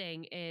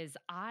interesting is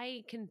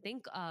I can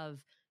think of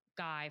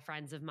guy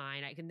friends of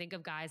mine. I can think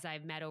of guys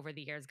I've met over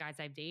the years, guys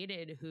I've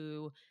dated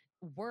who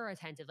were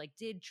attentive, like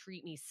did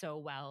treat me so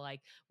well,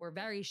 like were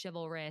very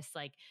chivalrous,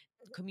 like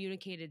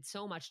communicated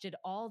so much, did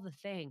all the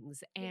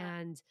things. Yeah.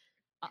 And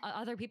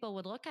other people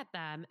would look at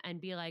them and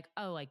be like,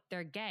 oh, like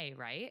they're gay,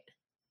 right?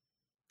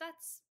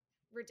 That's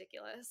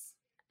ridiculous.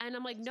 And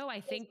I'm like, That's no,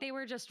 I think they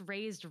were just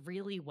raised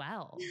really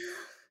well.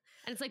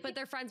 And it's like, but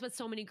they're friends with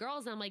so many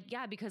girls. And I'm like,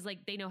 yeah, because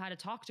like they know how to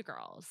talk to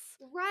girls.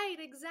 Right,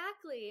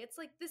 exactly. It's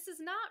like this is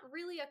not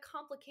really a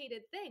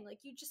complicated thing. Like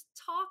you just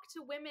talk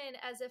to women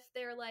as if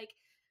they're like,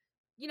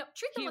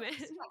 treat them with Humans.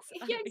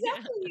 respect. Yeah, Yeah.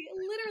 exactly.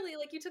 Literally,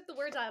 like you took the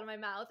words out of my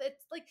mouth.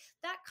 It's like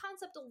that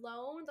concept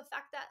alone, the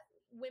fact that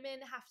women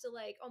have to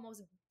like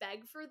almost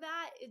beg for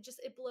that,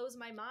 it blows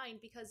my mind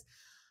because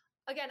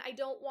again, I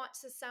don't want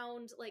to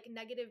sound like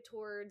negative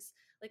towards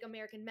like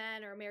American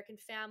men or American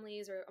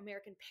families or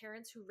American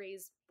parents who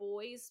raise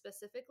boys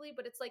specifically,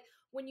 but it's like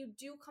when you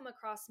do come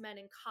across men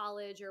in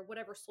college or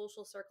whatever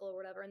social circle or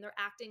whatever, and they're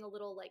acting a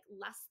little like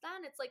less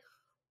than, it's like,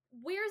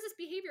 where is this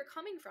behavior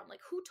coming from? Like,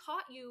 who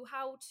taught you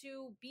how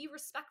to be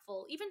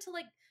respectful, even to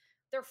like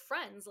their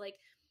friends? Like,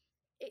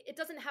 it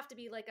doesn't have to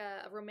be like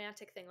a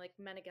romantic thing, like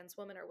men against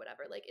women or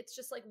whatever. Like, it's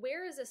just like,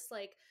 where is this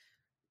like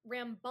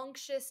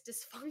rambunctious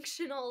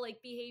dysfunctional like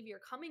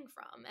behavior coming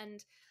from?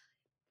 And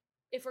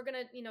if we're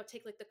gonna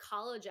take like the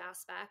college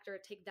aspect or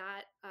take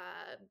that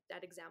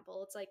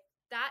example, it's like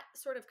that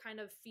sort of kind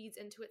of feeds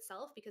into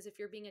itself because if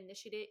you're being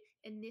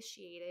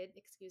initiated,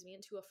 excuse me,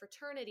 into a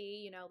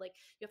fraternity, like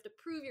you have to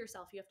prove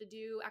yourself, you have to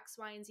do X,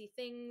 Y, and Z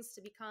things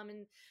to become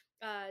and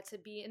to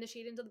be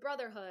initiated into the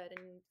brotherhood,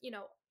 and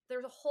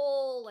there's a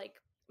whole like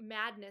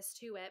madness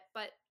to it.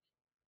 But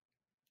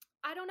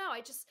I don't know, I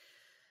just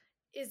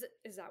is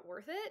that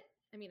worth it?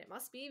 I mean, it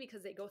must be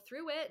because they go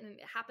through it and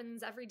it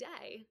happens every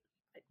day.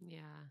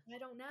 Yeah. I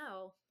don't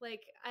know.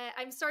 Like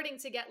I'm starting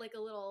to get like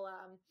a little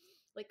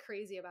like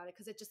crazy about it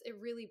because it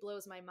really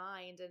blows my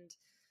mind. And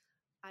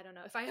I don't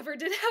know, if I ever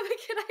did have a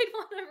kid, I'd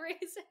want to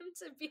raise him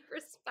to be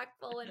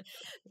respectful and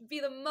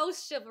be the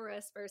most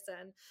chivalrous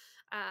person.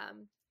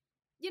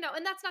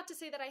 And that's not to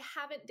say that I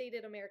haven't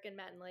dated American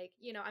men. Like,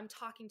 I'm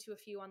talking to a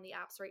few on the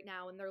apps right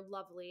now and they're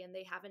lovely and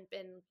they haven't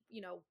been,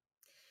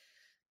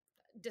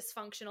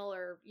 dysfunctional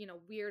or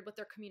weird with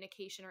their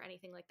communication or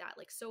anything like that.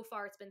 Like so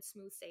far it's been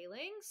smooth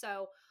sailing,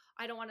 so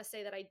I don't want to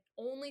say that I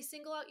only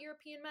single out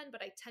European men,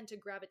 but I tend to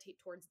gravitate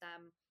towards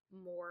them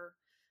more,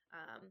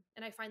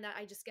 and I find that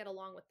I just get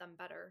along with them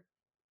better.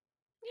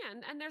 Yeah,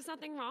 and there's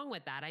nothing wrong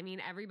with that. I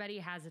mean, everybody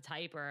has a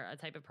type or a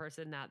type of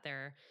person that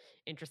they're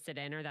interested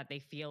in or that they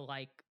feel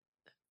like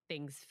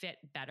things fit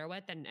better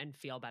with and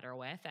feel better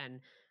with. And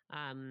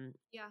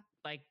Yeah.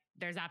 like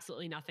there's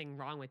absolutely nothing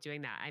wrong with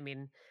doing that. I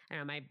mean, I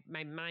know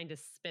my mind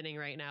is spinning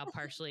right now,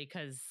 partially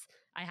because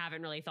I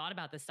haven't really thought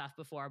about this stuff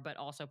before, but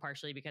also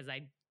partially because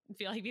I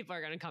feel like people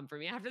are going to come for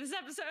me after this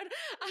episode.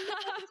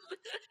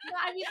 Yeah,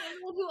 I mean, I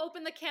don't know who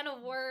opened the can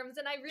of worms,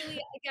 and I really,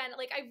 again,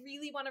 like, I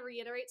really want to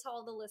reiterate to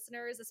all the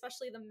listeners,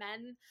 especially the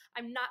men,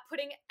 I'm not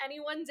putting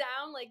anyone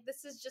down. Like,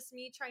 this is just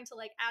me trying to,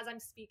 like, as I'm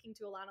speaking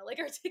to Alana, like,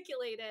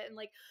 articulate it and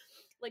like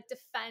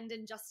defend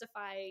and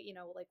justify,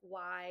 like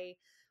why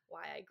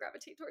I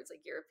gravitate towards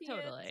like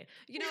Europeans. Totally.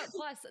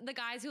 Plus the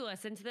guys who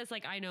listen to this,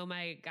 like I know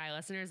my guy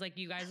listeners, like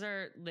you guys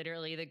are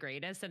literally the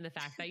greatest. And the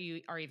fact that you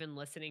are even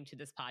listening to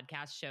this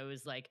podcast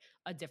shows like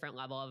a different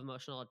level of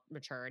emotional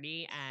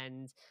maturity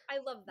and I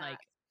love that. like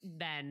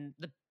than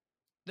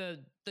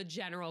the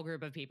general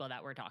group of people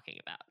that we're talking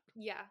about.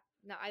 Yeah.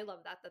 No, I love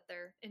that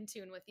they're in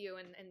tune with you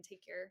and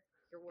take your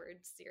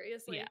words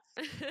seriously.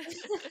 Yeah.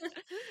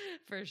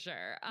 For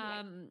sure.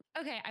 Yeah.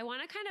 Okay, I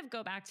want to kind of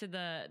go back to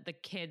the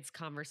kids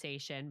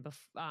conversation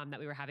that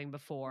we were having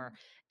before.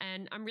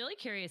 And I'm really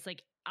curious,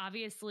 like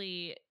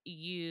obviously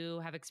you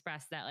have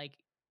expressed that like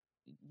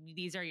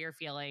these are your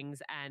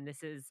feelings and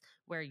this is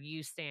where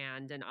you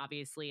stand, and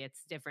obviously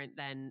it's different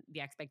than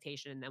the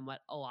expectation than what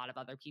a lot of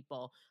other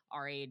people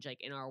our age like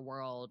in our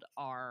world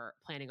are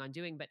planning on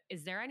doing. But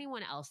is there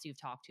anyone else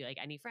you've talked to, like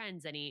any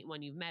friends,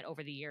 anyone you've met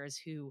over the years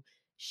who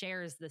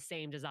shares the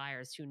same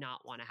desires to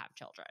not want to have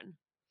children?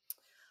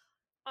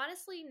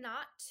 Honestly,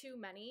 not too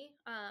many.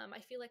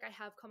 I feel like I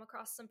have come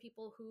across some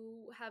people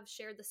who have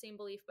shared the same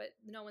belief, but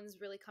no one's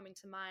really coming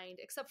to mind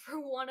except for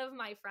one of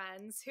my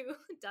friends who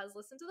does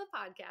listen to the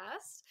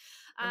podcast.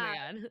 Oh my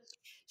God.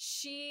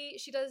 She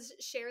does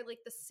share like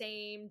the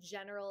same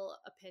general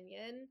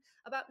opinion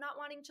about not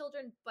wanting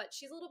children, but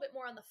she's a little bit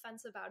more on the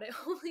fence about it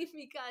only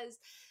because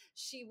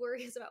she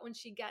worries about when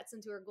she gets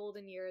into her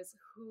golden years,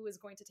 who is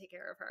going to take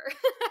care of her.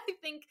 I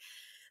think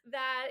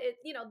that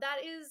that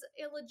is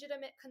a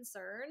legitimate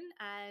concern,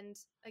 and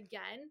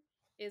again,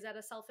 is that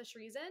a selfish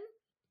reason?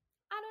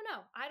 I don't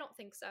know, I don't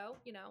think so.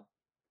 You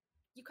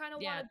kind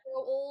of want Yeah. to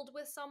grow old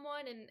with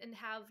someone and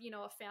have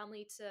a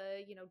family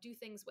to do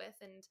things with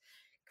and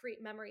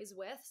create memories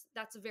with.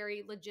 That's a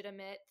very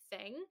legitimate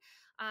thing.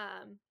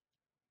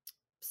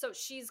 So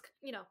she's,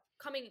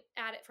 coming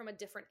at it from a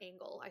different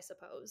angle, I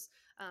suppose.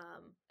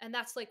 And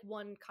that's like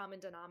one common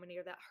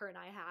denominator that her and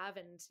I have.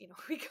 And,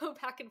 we go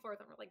back and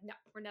forth and we're like, no,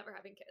 we're never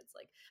having kids.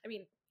 Like, I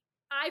mean,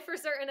 I for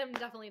certain am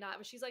definitely not.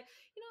 But she's like,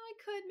 I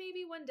could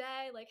maybe one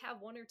day like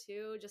have one or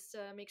two just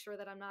to make sure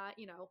that I'm not,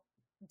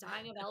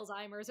 dying of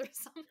Alzheimer's or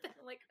something.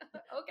 I'm like,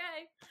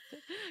 okay.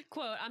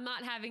 Quote, I'm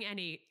not having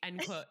any,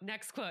 end quote.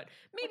 Next quote,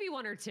 maybe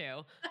one or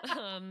two.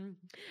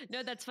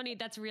 No, that's funny.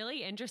 That's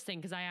really interesting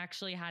because I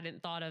actually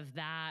hadn't thought of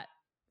that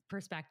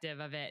perspective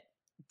of it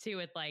too,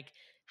 with like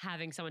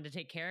having someone to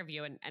take care of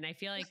you. And I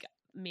feel like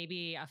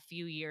maybe a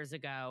few years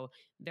ago,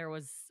 there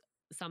was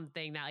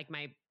something that like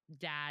my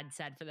dad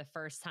said for the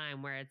first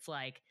time where it's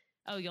like,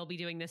 oh, you'll be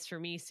doing this for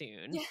me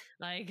soon. Yeah.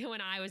 Like when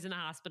I was in the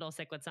hospital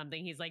sick with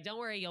something, he's like, don't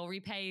worry, you'll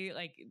repay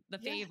like the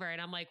Yeah. favor. And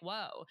I'm like,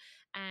 whoa.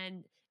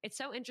 And it's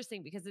so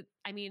interesting because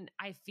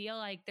I feel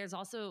like there's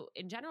also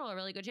in general a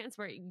really good chance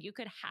where you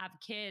could have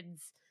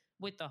kids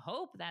with the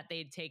hope that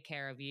they'd take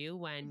care of you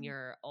when Mhm.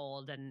 you're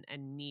old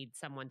and need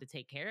someone to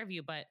take care of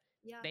you. But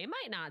Yeah. they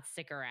might not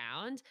stick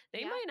around.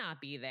 They Yeah. might not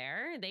be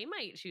there. They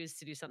might choose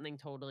to do something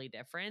totally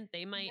different.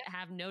 They might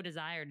have no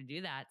desire to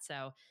do that.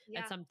 So Yeah.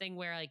 that's something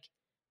where like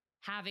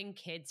having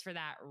kids for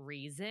that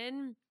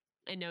reason,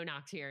 and no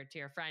knock to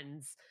your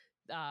friends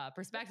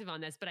perspective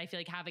on this, but I feel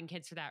like having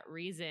kids for that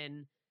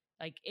reason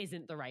like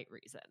isn't the right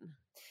reason.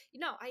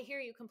 I hear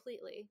you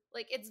completely.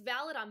 Like it's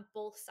valid on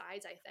both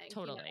sides, I think.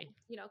 Totally.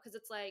 Because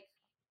it's like,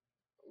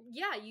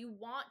 yeah, you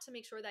want to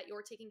make sure that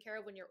you're taken care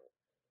of when you're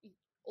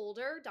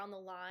older down the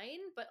line,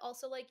 but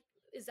also like,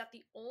 is that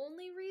the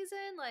only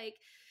reason? Like,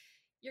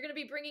 you're going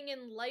to be bringing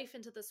in life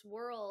into this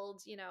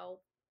world,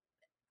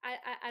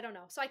 I don't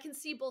know. So I can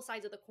see both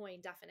sides of the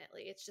coin,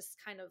 definitely. It's just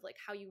kind of like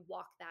how you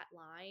walk that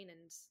line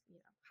and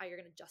how you're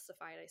going to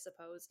justify it, I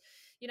suppose.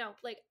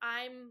 Like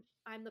I'm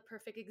the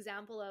perfect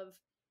example of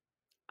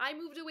I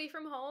moved away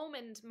from home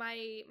and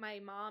my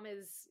mom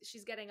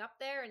she's getting up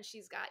there and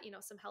she's got,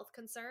 some health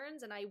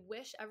concerns, and I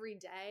wish every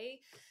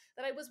day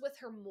that I was with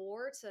her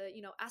more to,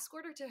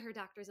 escort her to her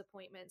doctor's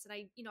appointments. And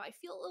I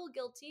feel a little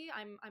guilty.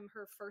 I'm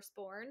her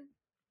firstborn.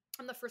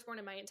 I'm the firstborn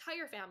in my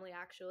entire family,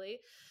 actually.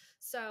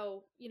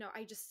 So,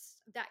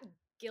 that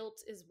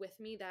guilt is with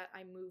me that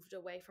I moved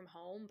away from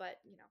home, but,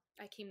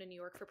 I came to New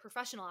York for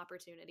professional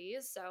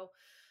opportunities. So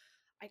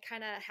I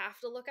kind of have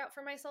to look out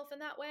for myself in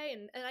that way.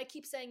 And I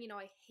keep saying,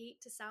 I hate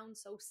to sound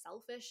so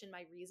selfish in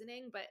my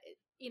reasoning, but,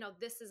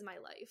 this is my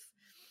life.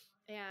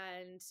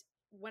 And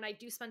when I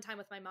do spend time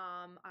with my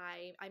mom,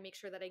 I make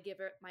sure that I give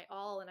her my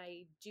all, and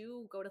I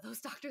do go to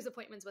those doctor's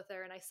appointments with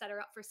her, and I set her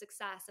up for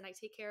success, and I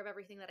take care of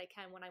everything that I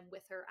can when I'm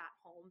with her at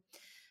home,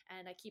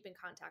 and I keep in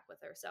contact with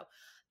her. So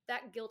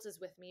that guilt is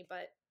with me,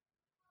 but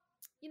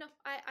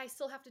I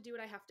still have to do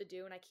what I have to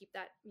do, and I keep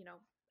that,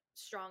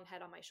 strong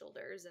head on my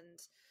shoulders. And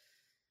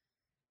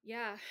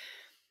yeah,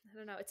 I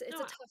don't know. It's No,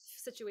 a tough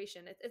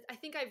situation. I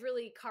think I've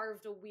really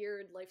carved a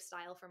weird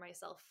lifestyle for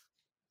myself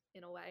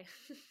in a way.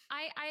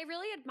 I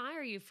really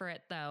admire you for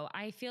it though.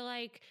 I feel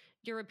like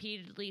you're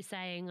repeatedly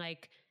saying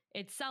like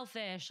it's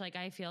selfish, like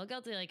I feel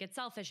guilty, like it's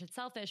selfish,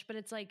 but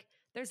it's like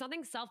there's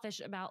nothing selfish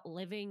about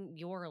living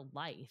your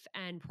life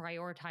and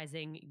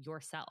prioritizing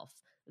yourself.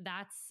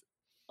 That's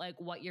like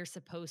what you're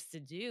supposed to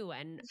do.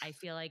 And I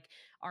feel like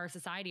our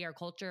society, our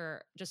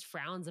culture just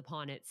frowns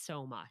upon it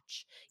so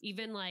much.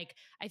 Even like,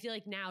 I feel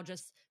like now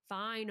just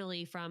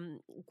finally from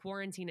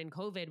quarantine and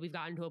COVID, we've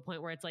gotten to a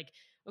point where it's like,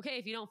 okay,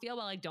 if you don't feel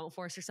well, like don't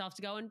force yourself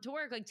to go into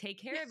work, like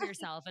take care of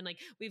yourself. And like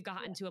we've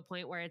gotten to a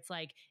point where it's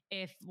like,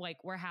 if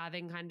like we're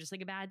having kind of just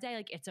like a bad day,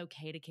 like it's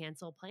okay to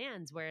cancel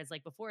plans. Whereas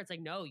like before, it's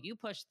like, no, you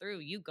push through,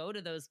 you go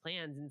to those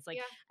plans. And it's like,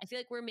 Yeah. I feel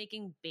like we're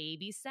making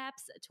baby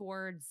steps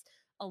towards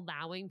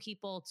allowing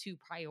people to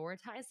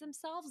prioritize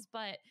themselves.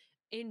 But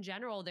in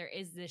general, there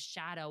is this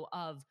shadow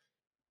of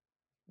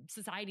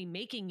society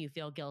making you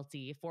feel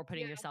guilty for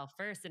putting Yeah. yourself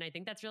first. And I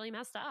think that's really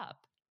messed up.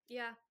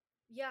 Yeah.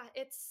 Yeah.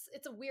 It's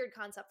a weird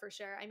concept for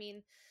sure. I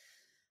mean,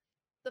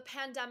 the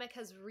pandemic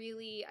has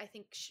really, I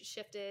think,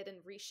 shifted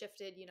and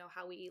reshifted,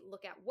 how we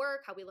look at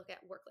work, how we look at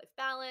work-life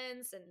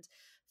balance and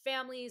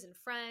families and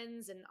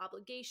friends and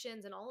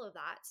obligations and all of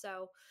that.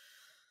 So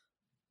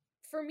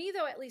for me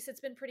though, at least it's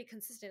been pretty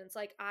consistent. It's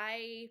like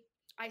I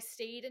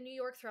stayed in New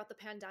York throughout the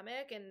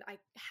pandemic, and I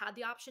had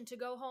the option to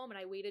go home, and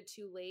I waited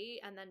too late.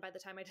 And then by the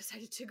time I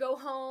decided to go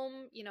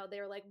home, they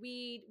were like,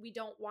 we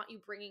don't want you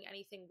bringing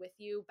anything with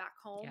you back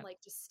home. Yep.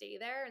 Like just stay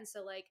there. And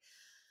so like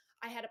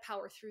I had to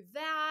power through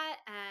that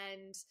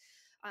and,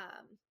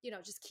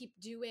 just keep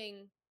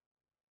doing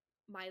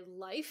my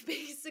life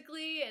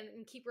basically,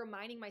 and keep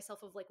reminding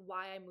myself of like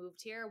why I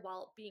moved here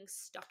while being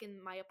stuck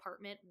in my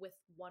apartment with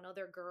one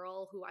other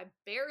girl who I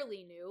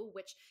barely knew,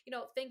 which,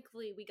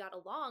 thankfully we got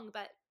along,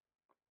 but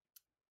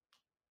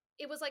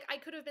it was like I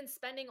could have been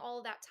spending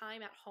all that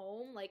time at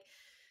home, like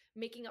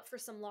making up for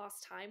some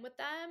lost time with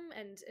them,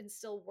 and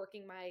still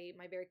working my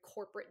very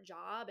corporate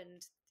job.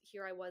 And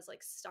here I was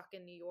like stuck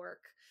in New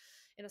York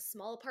in a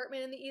small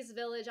apartment in the East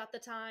Village at the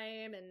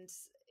time, and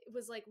it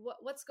was like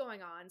what's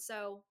going on?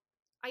 So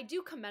I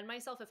do commend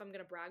myself. If I'm going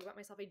to brag about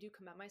myself, I do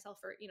commend myself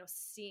for,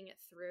 seeing it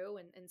through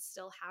and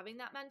still having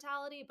that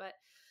mentality. But,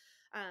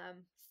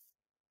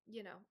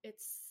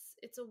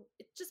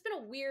 it's just been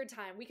a weird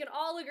time. We can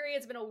all agree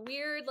it's been a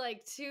weird,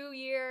 2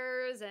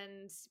 years,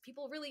 and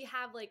people really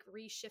have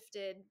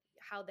reshifted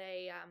how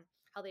they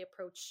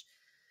approach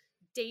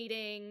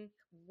dating,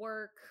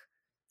 work,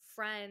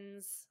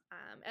 friends.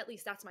 At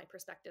least that's my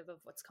perspective of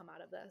what's come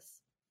out of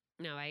this.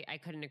 No, I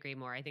couldn't agree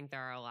more. I think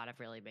there are a lot of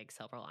really big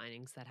silver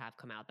linings that have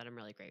come out that I'm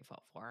really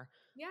grateful for.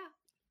 Yeah.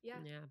 Yeah.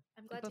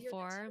 I'm glad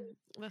Before, to hear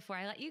that too. Before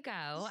I let you go,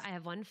 I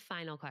have one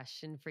final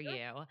question for Sure. you.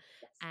 Yes.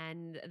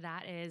 And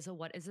that is,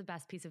 what is the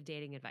best piece of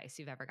dating advice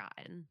you've ever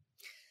gotten?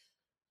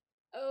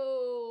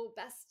 Oh,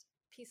 best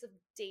piece of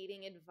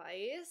dating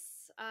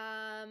advice.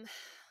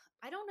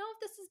 I don't know if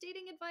this is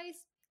dating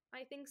advice.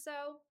 I think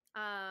so.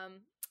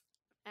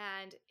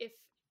 And if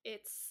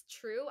it's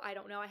true, I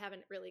don't know. I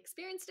haven't really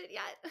experienced it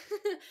yet.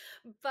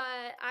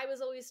 But I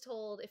was always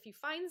told, if you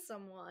find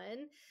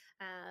someone,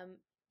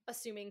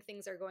 assuming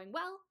things are going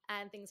well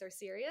and things are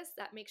serious,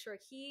 that make sure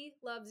he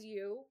loves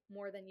you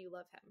more than you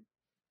love him.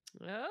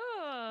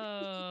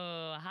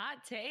 Oh, hot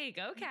take.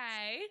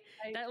 Okay.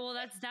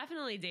 That's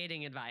definitely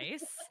dating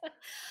advice.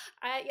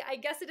 I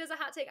guess it is a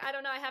hot take. I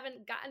don't know. I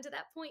haven't gotten to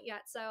that point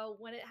yet. So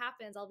when it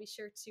happens, I'll be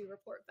sure to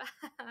report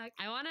back.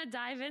 I want to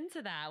dive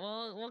into that.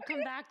 We'll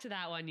come back to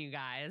that one, you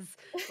guys.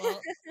 Well,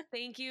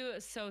 thank you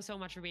so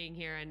much for being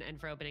here and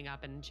for opening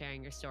up and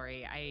sharing your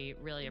story. I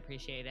really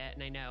appreciate it.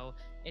 And I know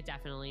it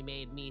definitely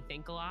made me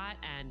think a lot.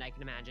 And I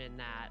can imagine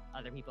that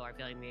other people are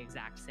feeling the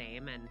exact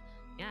same. And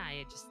yeah,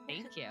 I just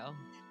thank you.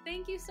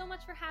 Thank you so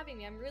much for having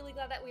me. I'm really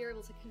glad that we were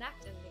able to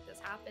connect and make this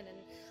happen. And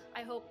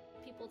I hope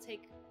people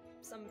take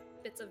some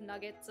bits of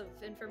nuggets of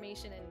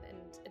information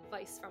and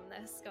advice from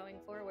this going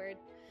forward.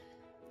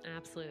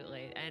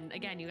 Absolutely. And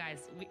again, you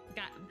guys,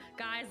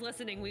 guys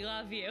listening, we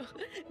love you.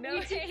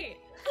 No hate.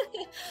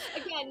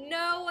 Again,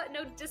 no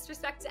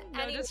disrespect to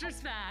anyone. No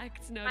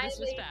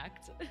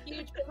disrespect.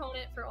 Huge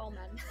proponent for all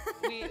men.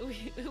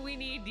 we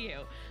need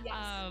you.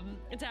 Yes.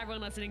 To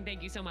everyone listening,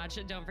 thank you so much.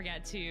 Don't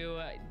forget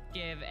to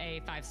give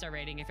a 5-star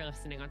rating if you're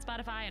listening on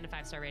Spotify, and a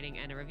 5-star rating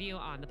and a review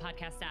on the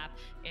podcast app.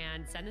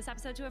 And send this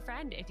episode to a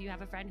friend if you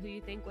have a friend who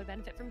you think would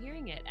benefit from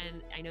hearing it.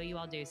 And I know you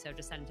all do, so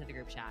just send it to the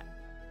group chat.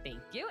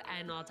 Thank you,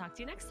 and I'll talk to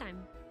you next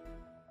time.